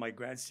hopefully one of my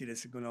grad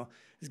students is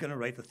going to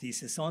write a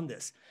thesis on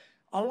this.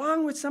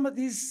 along with some of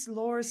these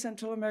lower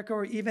Central America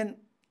or even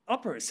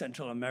upper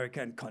Central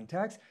American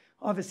contacts,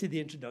 obviously the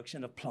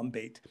introduction of plum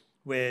bait,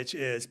 which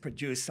is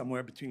produced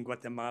somewhere between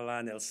Guatemala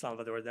and El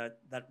Salvador,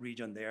 that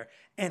region there,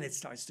 and it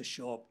starts to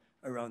show up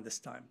around this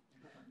time.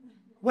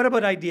 What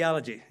about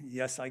ideology?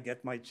 Yes, I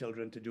get my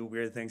children to do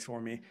weird things for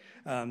me.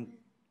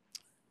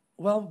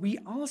 Well, we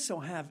also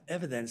have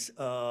evidence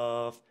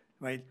of,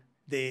 right,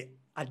 the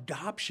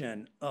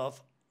adoption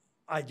of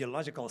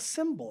ideological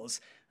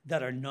symbols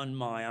that are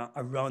non-Maya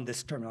around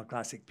this terminal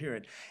classic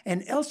period.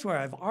 And elsewhere,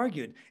 I've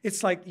argued,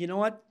 it's like, you know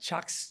what,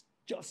 Chuck's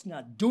just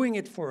not doing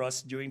it for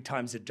us during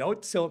times of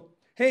drought, so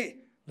hey,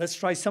 let's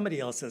try somebody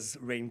else's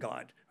rain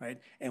god, right?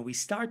 And we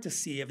start to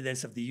see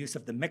evidence of the use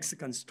of the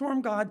Mexican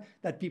storm god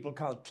that people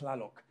call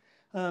Tlaloc.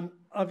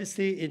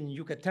 Obviously, in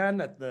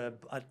Yucatan, at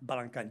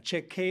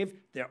Balancanche cave,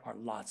 there are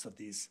lots of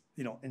these,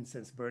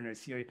 incense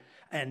burners here,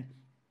 and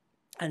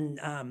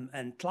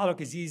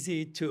Tlaloc is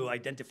easy to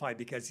identify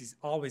because he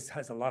always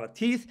has a lot of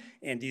teeth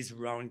and these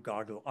round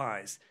goggle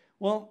eyes.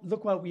 Well,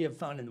 look what we have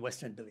found in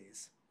Western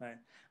Belize, right?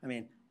 I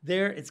mean,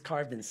 there it's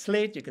carved in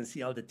slate. You can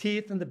see all the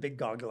teeth and the big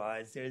goggle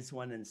eyes. There's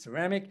one in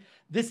ceramic.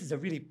 This is a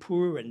really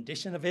poor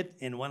rendition of it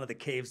in one of the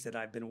caves that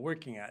I've been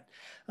working at.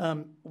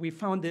 We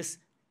found this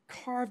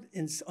carved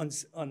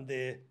on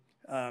the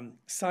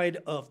side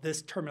of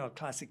this terminal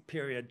classic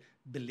period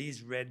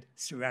Belize red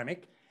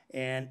ceramic.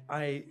 And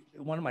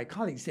one of my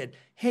colleagues said,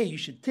 hey, you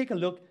should take a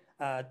look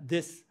at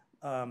this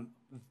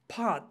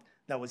pot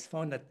that was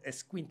found at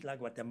Escuintla,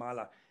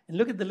 Guatemala. And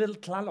look at the little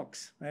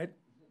Tlalocs, right?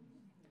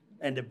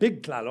 And the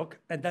big Tlaloc,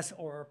 and that's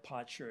our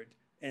potsherd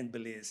in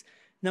Belize.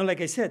 Now,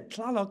 like I said,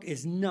 Tlaloc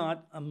is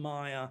not a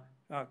Maya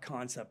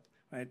concept,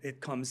 right?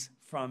 It comes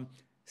from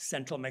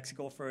central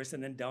Mexico first,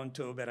 and then down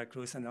to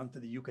Veracruz and down to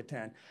the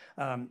Yucatan.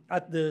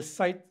 At the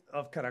site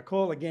of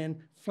Caracol,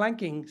 again,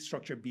 flanking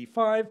structure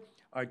B5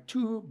 are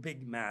two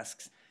big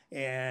masks.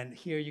 And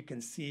here you can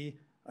see,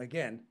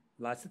 again,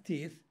 lots of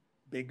teeth,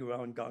 big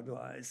round goggle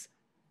eyes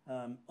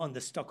on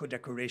the stucco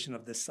decoration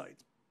of this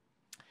site.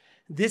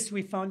 This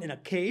we found in a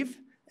cave.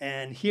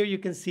 And here you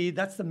can see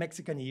that's the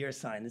Mexican year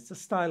sign. It's a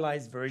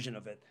stylized version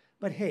of it.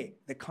 But hey,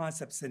 the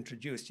concept's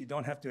introduced. You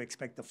don't have to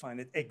expect to find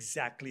it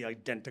exactly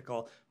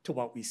identical to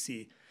what we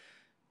see.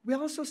 We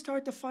also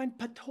start to find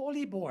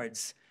patoli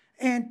boards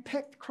and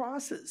pecked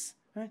crosses.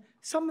 Right?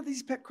 Some of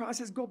these pecked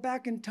crosses go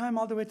back in time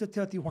all the way to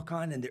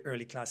Teotihuacan in the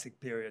early Classic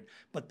period,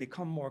 but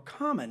become more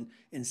common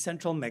in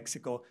central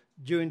Mexico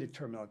during the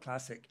Terminal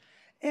Classic.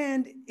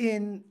 And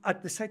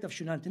at the site of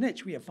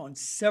Xunantunich, we have found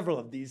several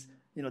of these.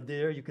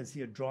 There you can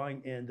see a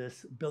drawing in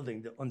this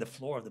building, on the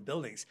floor of the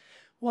buildings.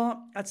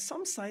 Well, at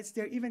some sites,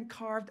 they're even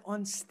carved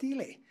on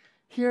stele.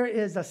 Here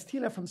is a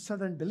stele from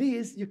southern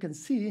Belize. You can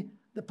see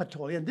the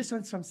patoli, and this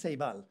one's from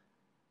Ceibal.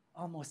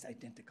 Almost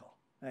identical,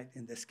 right,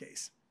 in this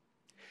case.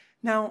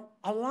 Now,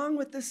 along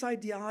with this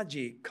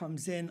ideology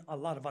comes in a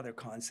lot of other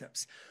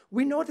concepts.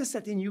 We notice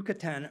that in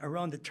Yucatan,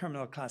 around the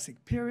Terminal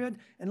Classic period,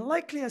 and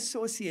likely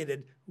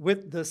associated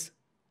with this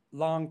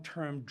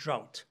long-term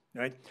drought,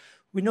 right,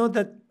 we know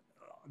that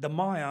the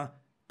Maya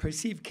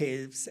perceive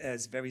caves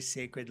as very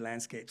sacred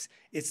landscapes.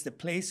 It's the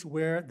place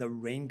where the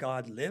rain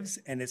god lives,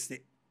 and it's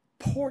the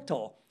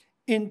portal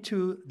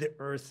into the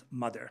Earth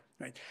Mother,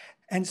 right?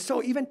 And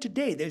so even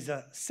today, there's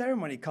a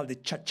ceremony called the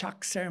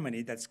Chachak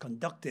ceremony that's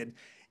conducted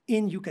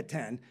in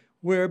Yucatan,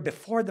 where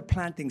before the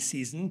planting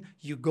season,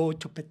 you go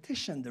to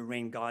petition the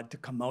rain god to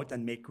come out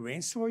and make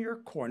rain so your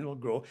corn will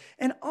grow,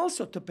 and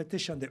also to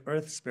petition the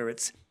earth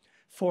spirits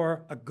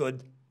for a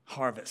good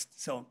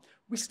harvest. So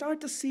we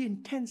start to see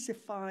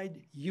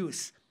intensified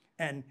use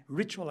and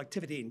ritual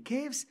activity in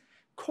caves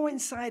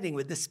coinciding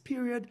with this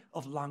period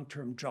of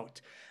long-term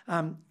drought.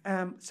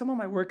 Some of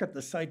my work at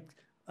the site,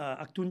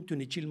 Aktun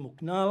Tunichil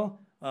Muknal,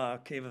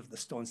 Cave of the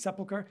Stone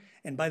Sepulchre,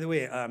 and by the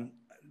way,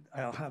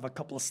 I'll have a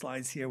couple of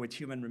slides here with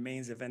human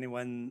remains if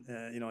anyone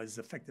is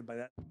affected by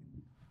that.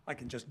 I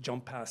can just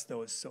jump past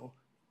those, so,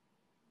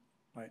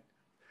 right.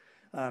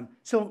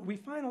 So we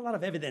find a lot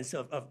of evidence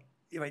of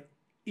right,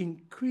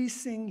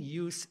 increasing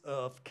use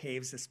of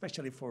caves,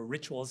 especially for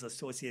rituals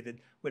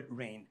associated with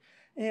rain.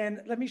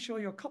 And let me show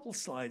you a couple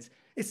slides.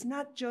 It's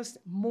not just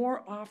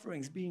more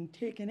offerings being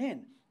taken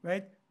in,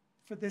 right,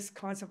 for this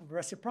concept of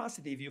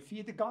reciprocity. If you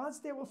feed the gods,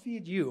 they will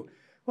feed you.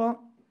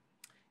 Well,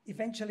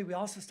 eventually we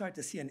also start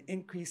to see an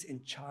increase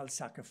in child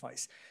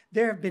sacrifice.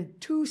 There have been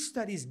 2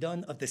 studies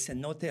done of the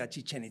cenote at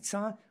Chichen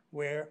Itza,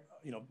 where,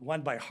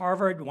 one by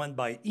Harvard, one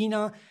by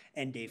INA,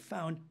 and they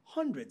found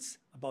hundreds,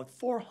 about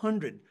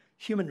 400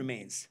 human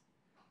remains.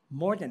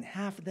 More than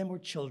half of them were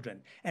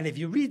children. And if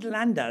you read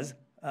Landa's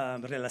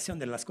Relación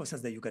de las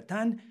Cosas de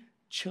Yucatán,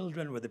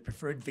 children were the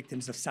preferred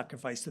victims of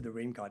sacrifice to the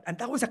rain god. And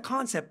that was a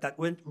concept that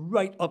went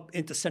right up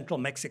into central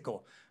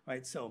Mexico,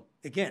 right? So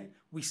again,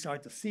 we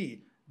start to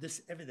see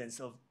this evidence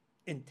of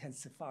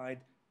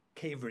intensified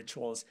cave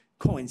rituals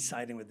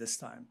coinciding with this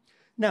time.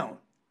 Now,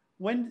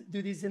 when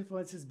do these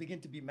influences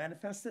begin to be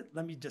manifested?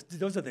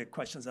 Those are the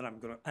questions that I'm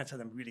going to answer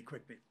them really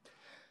quickly.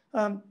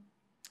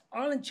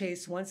 Arlen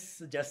Chase once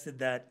suggested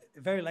that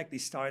it very likely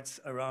starts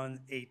around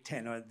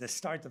 810 or the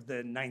start of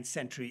the 9th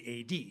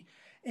century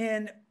AD.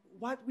 And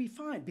what we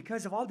find,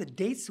 because of all the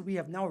dates we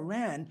have now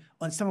ran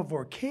on some of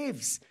our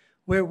caves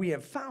where we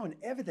have found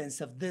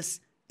evidence of this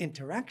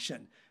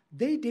interaction,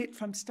 they date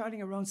from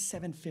starting around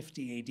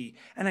 750 AD.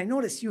 And I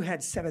noticed you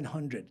had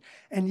 700.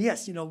 And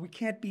yes, we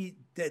can't be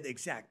dead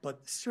exact,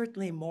 but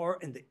certainly more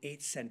in the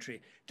 8th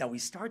century that we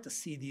start to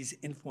see these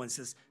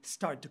influences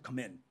start to come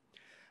in.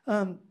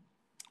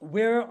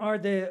 What are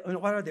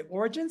the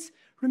origins?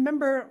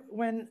 Remember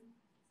when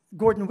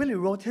Gordon Willey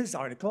wrote his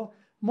article,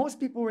 most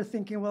people were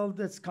thinking, well,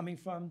 that's coming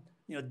from,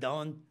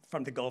 down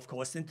from the Gulf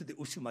Coast into the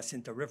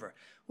Usumacinta River.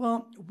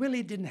 Well,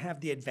 Willey didn't have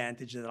the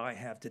advantage that I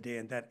have today,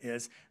 and that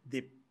is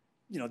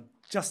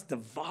just the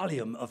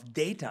volume of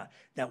data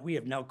that we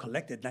have now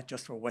collected, not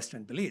just for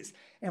Western Belize.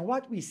 And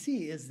what we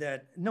see is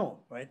that, no,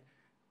 right?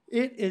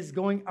 It is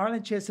going,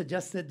 Arlen Chase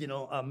suggested,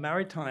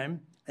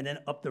 maritime and then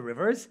up the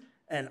rivers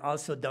and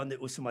also down the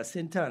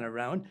Usumacinta and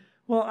around.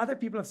 Well, other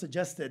people have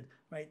suggested,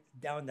 right,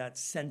 down that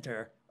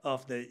center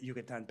of the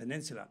Yucatan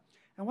Peninsula.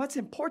 And what's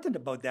important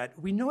about that,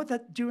 we know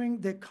that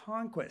during the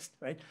conquest,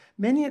 right,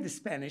 many of the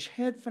Spanish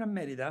head from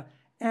Merida,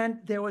 and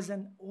there was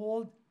an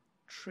old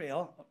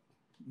trail,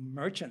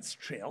 merchant's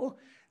trail,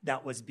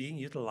 that was being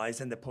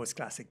utilized in the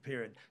post-classic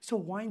period. So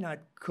why not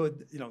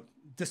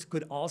this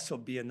could also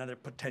be another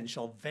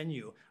potential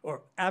venue,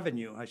 or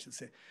avenue, I should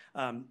say,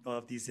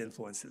 of these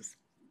influences.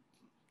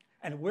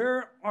 And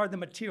where are the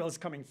materials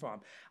coming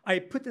from? I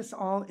put this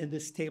all in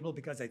this table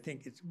because I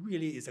think it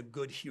really is a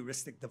good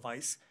heuristic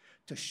device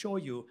to show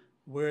you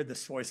where the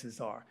sources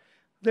are.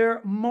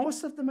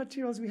 Most of the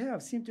materials we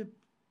have seem to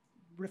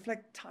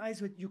reflect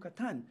ties with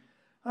Yucatan.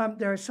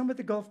 There are some at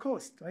the Gulf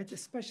Coast, right?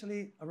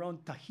 Especially around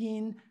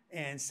Tajín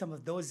and some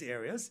of those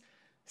areas.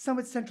 Some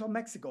with central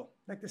Mexico,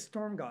 like the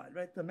storm god,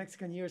 right? The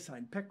Mexican year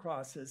sign, pet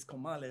crosses,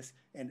 comales,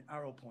 and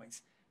arrow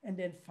points. And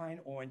then fine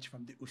orange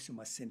from the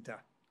Usumacinta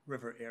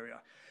River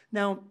area.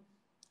 Now,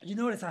 you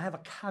notice I have a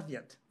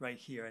caveat right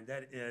here, and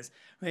that is,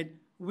 right,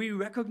 we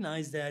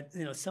recognize that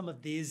some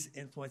of these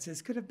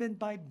influences could have been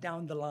by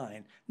down the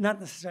line, not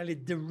necessarily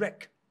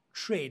direct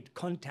trade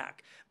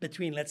contact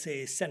between, let's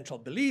say, central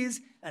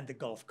Belize and the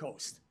Gulf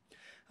Coast.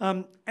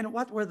 And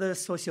what were the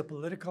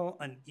sociopolitical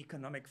and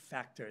economic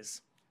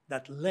factors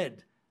that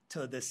led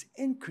to this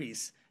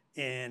increase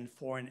in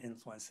foreign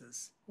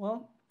influences?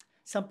 Well,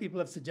 some people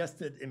have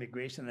suggested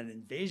immigration and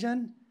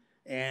invasion,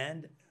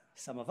 and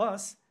some of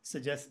us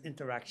suggest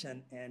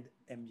interaction and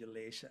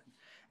emulation.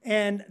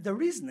 And the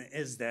reason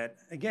is that,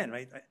 again,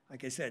 right,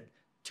 like I said,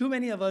 too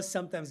many of us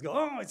sometimes go,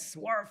 oh, it's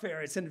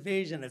warfare, it's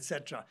invasion,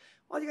 etc.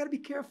 Well, you got to be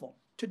careful.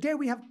 Today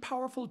we have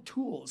powerful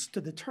tools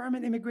to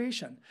determine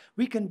immigration.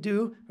 We can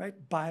do, right,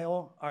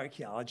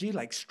 bioarchaeology,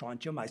 like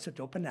strontium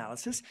isotope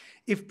analysis.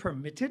 If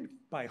permitted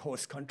by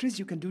host countries,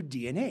 you can do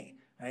DNA,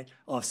 right,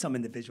 of some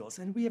individuals.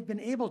 And we have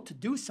been able to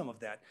do some of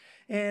that.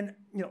 And,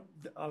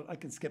 I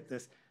can skip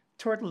this.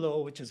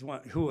 Tortolo,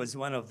 who was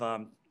one of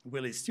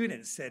Willie's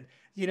students, said,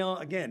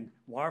 again,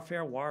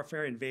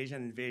 warfare,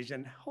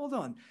 invasion. Hold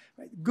on.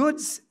 Right?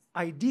 Goods,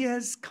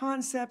 ideas,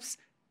 concepts,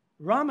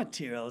 raw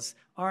materials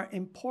are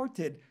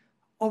imported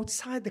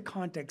outside the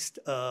context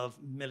of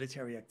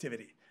military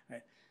activity.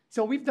 Right?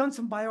 So we've done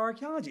some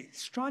bioarchaeology,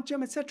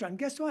 strontium, etc. And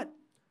guess what?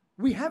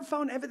 We have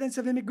found evidence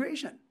of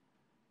immigration,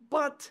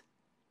 but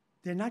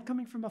they're not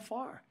coming from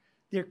afar.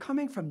 They're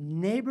coming from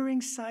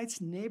neighboring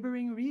sites,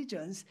 neighboring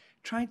regions,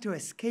 trying to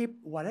escape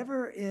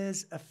whatever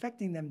is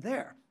affecting them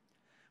there.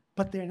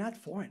 But they're not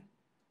foreign.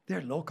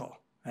 They're local.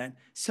 Right?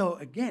 So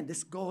again,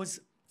 this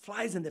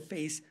flies in the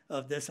face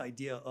of this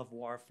idea of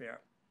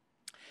warfare.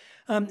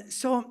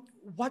 So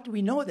what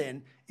we know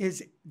then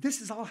is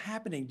this is all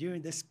happening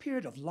during this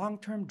period of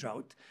long-term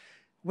drought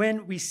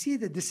when we see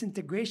the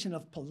disintegration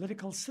of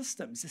political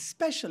systems,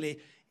 especially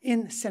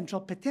in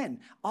central Petén.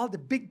 All the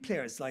big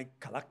players like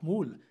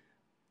Calakmul,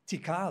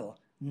 Tikal,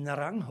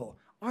 Naranjo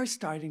are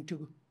starting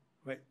to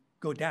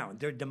go down.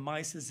 Their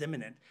demise is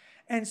imminent.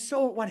 And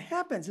so what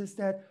happens is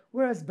that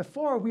whereas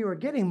before we were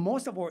getting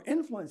most of our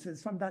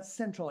influences from that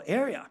central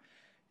area,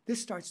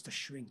 this starts to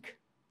shrink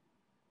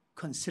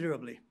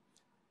considerably.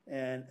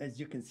 And as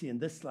you can see in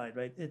this slide,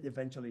 right, it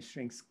eventually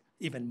shrinks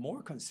even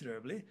more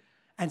considerably.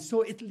 And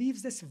so it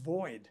leaves this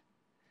void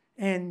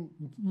and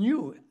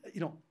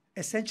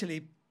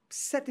essentially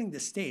setting the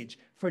stage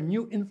for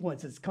new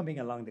influences coming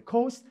along the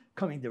coast,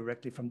 coming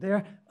directly from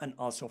there, and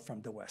also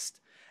from the west.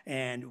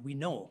 And we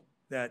know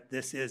that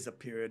this is a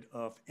period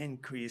of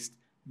increased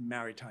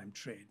maritime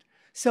trade.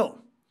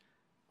 So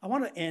I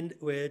want to end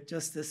with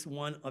just this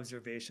one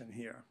observation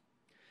here.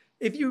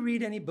 If you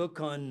read any book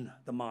on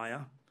the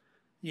Maya,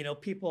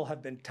 people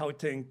have been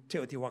touting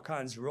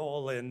Teotihuacan's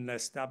role in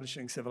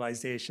establishing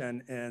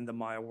civilization in the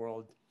Maya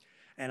world.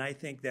 And I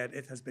think that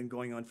it has been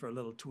going on for a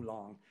little too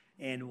long.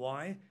 And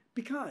why?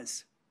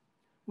 Because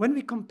when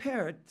we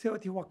compare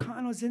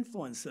Teotihuacano's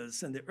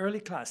influences in the early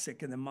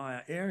classic in the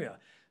Maya area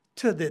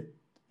to the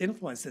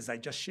influences I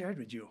just shared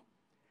with you,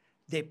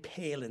 they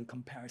pale in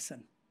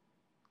comparison.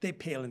 they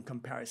pale in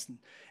comparison.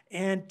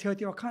 And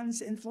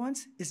Teotihuacan's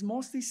influence is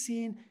mostly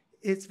seen,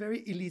 it's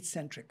very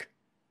elite-centric.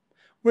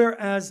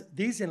 Whereas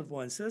these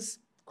influences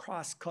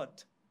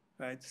cross-cut,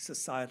 right,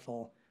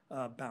 societal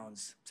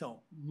bounds.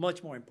 So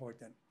much more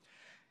important.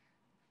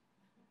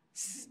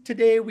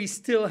 Today, we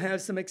still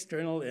have some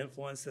external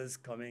influences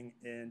coming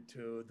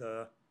into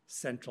the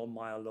central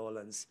Maya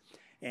lowlands.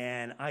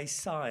 And I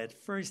saw it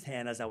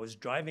firsthand as I was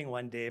driving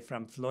one day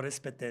from Flores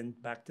Petén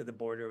back to the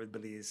border with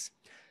Belize.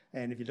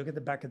 And if you look at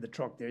the back of the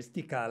truck, there's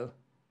Tikal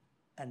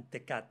and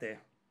Tecate.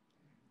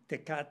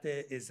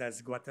 Tecate is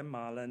as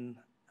Guatemalan,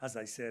 as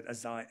I said,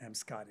 as I am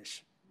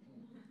Scottish.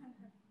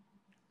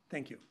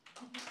 Thank you.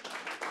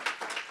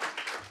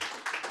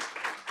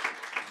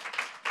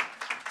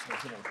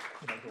 Did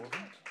I go over?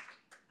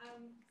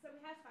 So we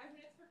have 5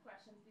 minutes for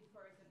questions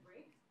before the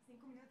break. 5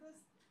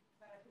 minutos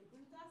para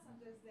preguntas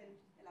antes de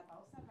la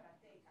pausa para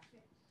té y café.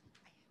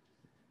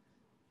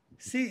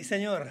 Sí,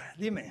 señor,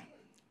 dime.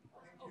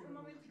 Un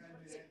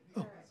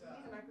momentito.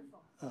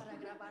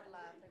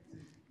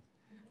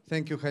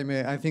 Thank you,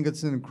 Jaime. I think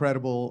it's an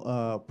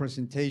incredible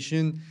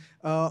presentation.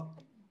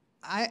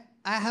 I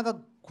have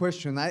a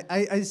question.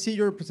 I see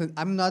your present.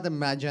 I'm not a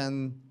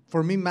Mayan.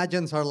 For me,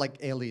 Mayans are like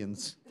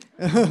aliens.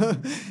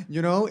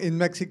 You know, in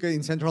Mexico,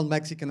 in Central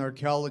Mexican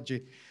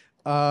archaeology.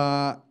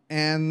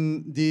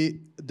 And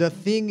the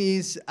thing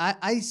is,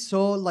 I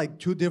saw like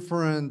 2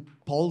 different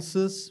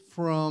pulses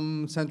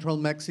from Central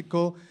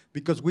Mexico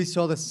because we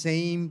saw the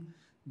same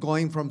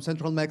going from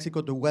Central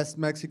Mexico to West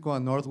Mexico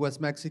and Northwest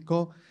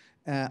Mexico.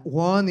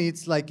 One,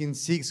 it's like in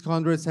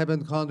 600,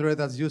 700,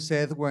 as you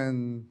said,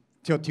 when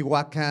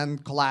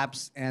Teotihuacan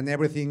collapsed and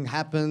everything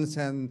happens,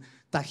 and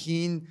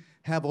Tajín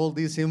have all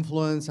this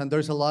influence, and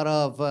there's a lot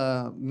of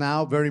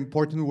now very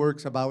important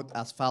works about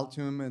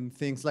asphaltum and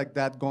things like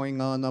that going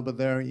on over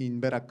there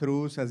in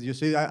Veracruz. As you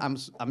see,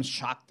 I'm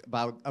shocked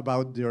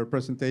about your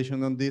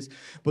presentation on this.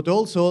 But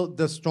also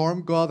the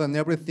storm god and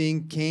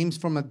everything came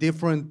from a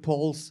different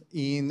pulse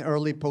in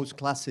early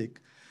post-classic.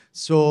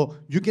 So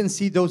you can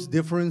see those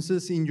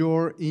differences in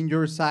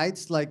your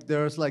sites, like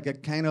there's like a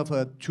kind of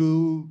a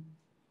 2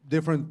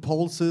 different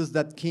pulses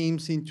that came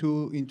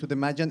into the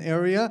Mayan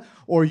area,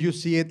 or you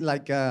see it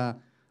like a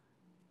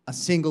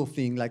single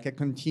thing, like a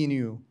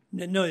continue?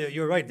 No,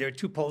 you're right. There are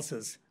 2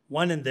 pulses.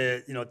 One in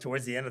the,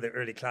 towards the end of the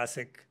early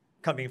classic,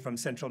 coming from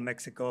central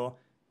Mexico,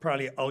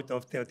 probably out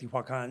of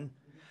Teotihuacan.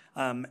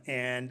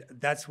 And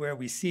that's where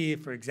we see,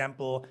 for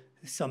example,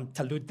 some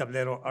talud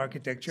tablero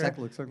architecture.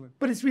 Exactly.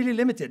 But it's really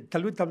limited.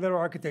 Talud tablero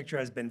architecture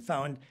has been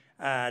found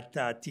at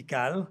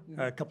Tikal,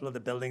 a couple of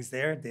the buildings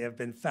there. They have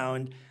been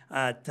found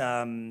at,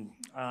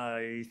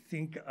 I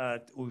think,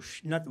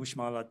 not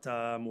Uxmal, at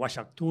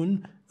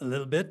Huaxactún a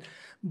little bit.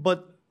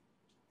 But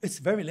it's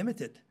very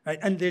limited, right?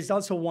 And there's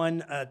also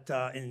one at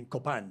in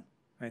Copan,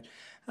 right?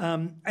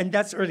 And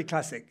that's early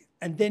classic.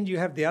 And then you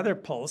have the other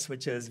pulse,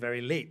 which is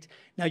very late.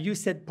 Now, you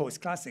said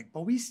post-classic,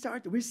 but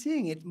we're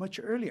seeing it much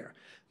earlier.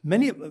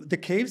 Many of the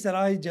caves that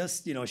I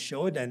just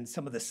showed and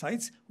some of the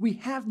sites, we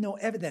have no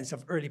evidence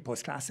of early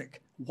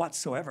post-classic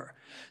whatsoever.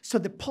 So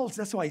the pulse,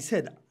 that's why I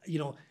said,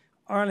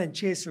 Arlen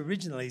Chase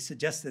originally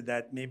suggested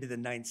that maybe the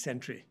 9th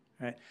century,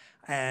 right?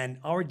 And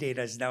our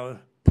data is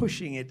now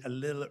pushing it a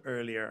little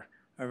earlier,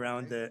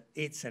 around the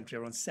 8th century,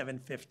 around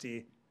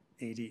 750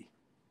 AD.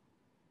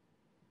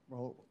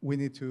 Well, we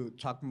need to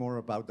talk more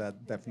about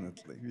that,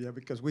 definitely. Yeah,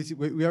 because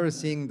we are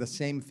seeing the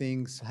same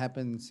things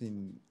happens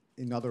in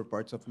other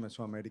parts of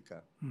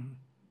Mesoamerica. Mm-hmm.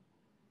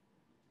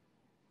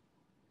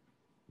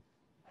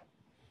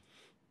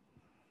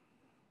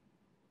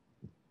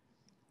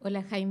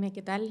 Hola Jaime,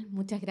 ¿qué tal?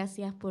 Muchas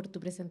gracias por tu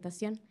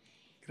presentación.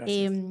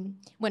 Gracias.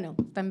 Bueno,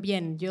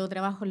 también yo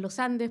trabajo en los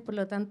Andes, por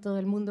lo tanto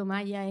el mundo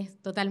maya es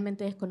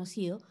totalmente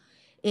desconocido.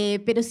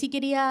 Pero sí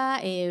quería,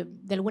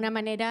 de alguna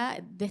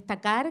manera,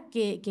 destacar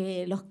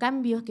que los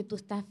cambios que tú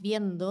estás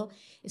viendo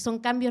son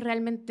cambios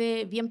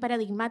realmente bien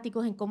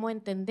paradigmáticos en cómo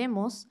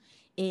entendemos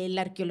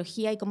la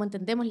arqueología y cómo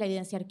entendemos la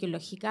evidencia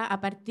arqueológica a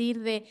partir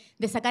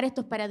de sacar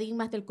estos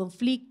paradigmas del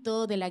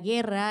conflicto, de la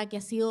guerra, que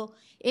ha sido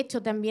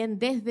hecho también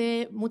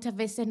desde muchas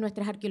veces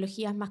nuestras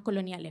arqueologías más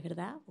coloniales,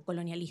 ¿verdad? O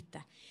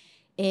colonialistas.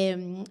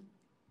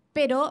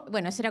 Pero,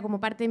 bueno, esa era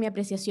como parte de mi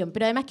apreciación.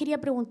 Pero además quería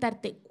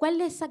preguntarte,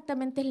 ¿cuál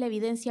exactamente es la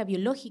evidencia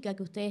biológica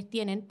que ustedes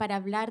tienen para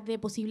hablar de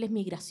posibles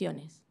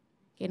migraciones?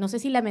 Que no sé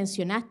si la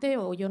mencionaste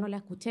o yo no la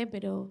escuché,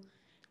 pero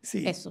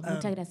sí, eso,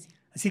 muchas gracias.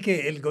 Así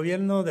que el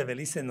gobierno de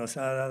Belice nos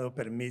ha dado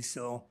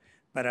permiso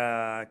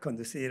para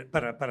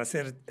para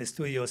hacer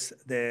estudios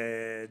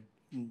de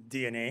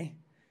DNA,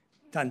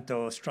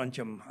 tanto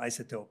strontium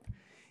isotope.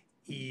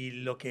 Y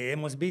lo que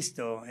hemos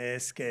visto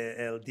es que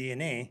el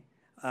DNA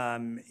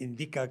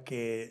indica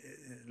que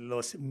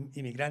los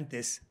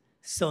inmigrantes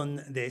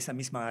son de esa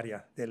misma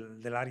área,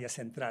 del área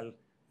central,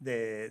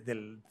 de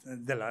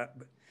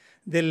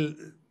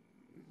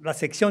la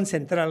sección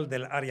central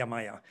del área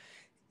maya.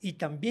 Y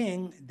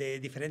también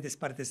de diferentes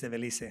partes de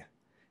Belice,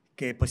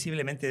 que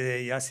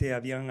posiblemente ya se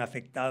habían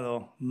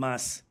afectado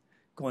más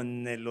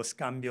con los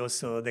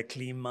cambios de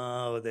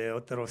clima o de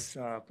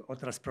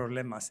otros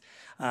problemas.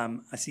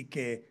 Así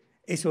que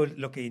eso es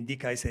lo que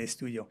indica ese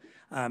estudio.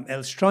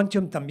 El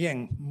strontium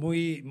también,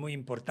 muy, muy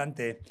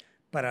importante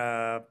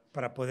para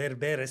poder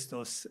ver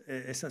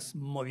esos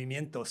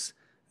movimientos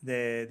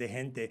de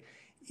gente.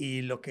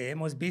 Y lo que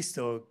hemos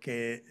visto,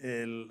 que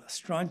el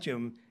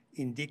strontium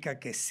indica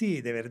que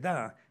sí, de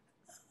verdad,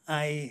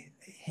 hay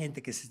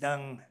gente que se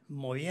están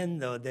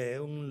moviendo de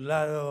un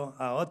lado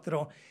a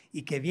otro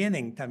y que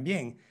vienen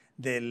también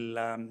de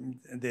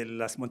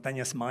las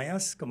montañas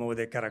mayas, como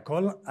de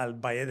Caracol, al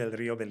valle del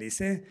río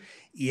Belize.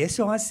 Y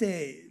eso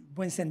hace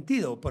buen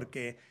sentido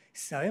porque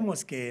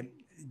sabemos que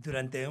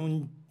durante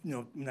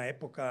una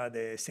época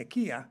de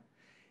sequía,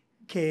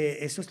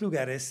 que esos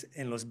lugares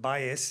en los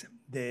valles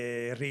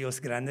de ríos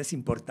grandes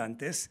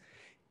importantes,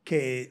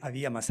 que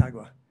había más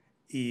agua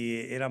y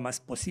era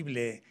más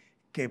posible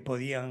que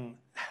podían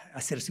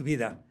hacer su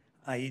vida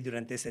ahí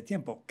durante ese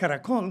tiempo.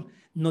 Caracol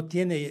no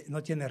tiene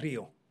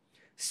río,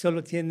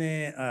 solo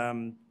tiene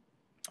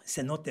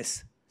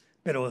cenotes,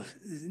 pero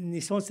ni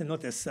son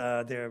cenotes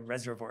de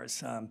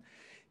reservoirs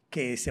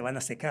que se van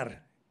a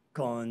secar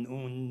con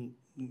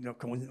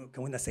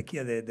una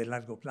sequía de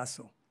largo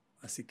plazo.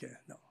 Así que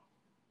no.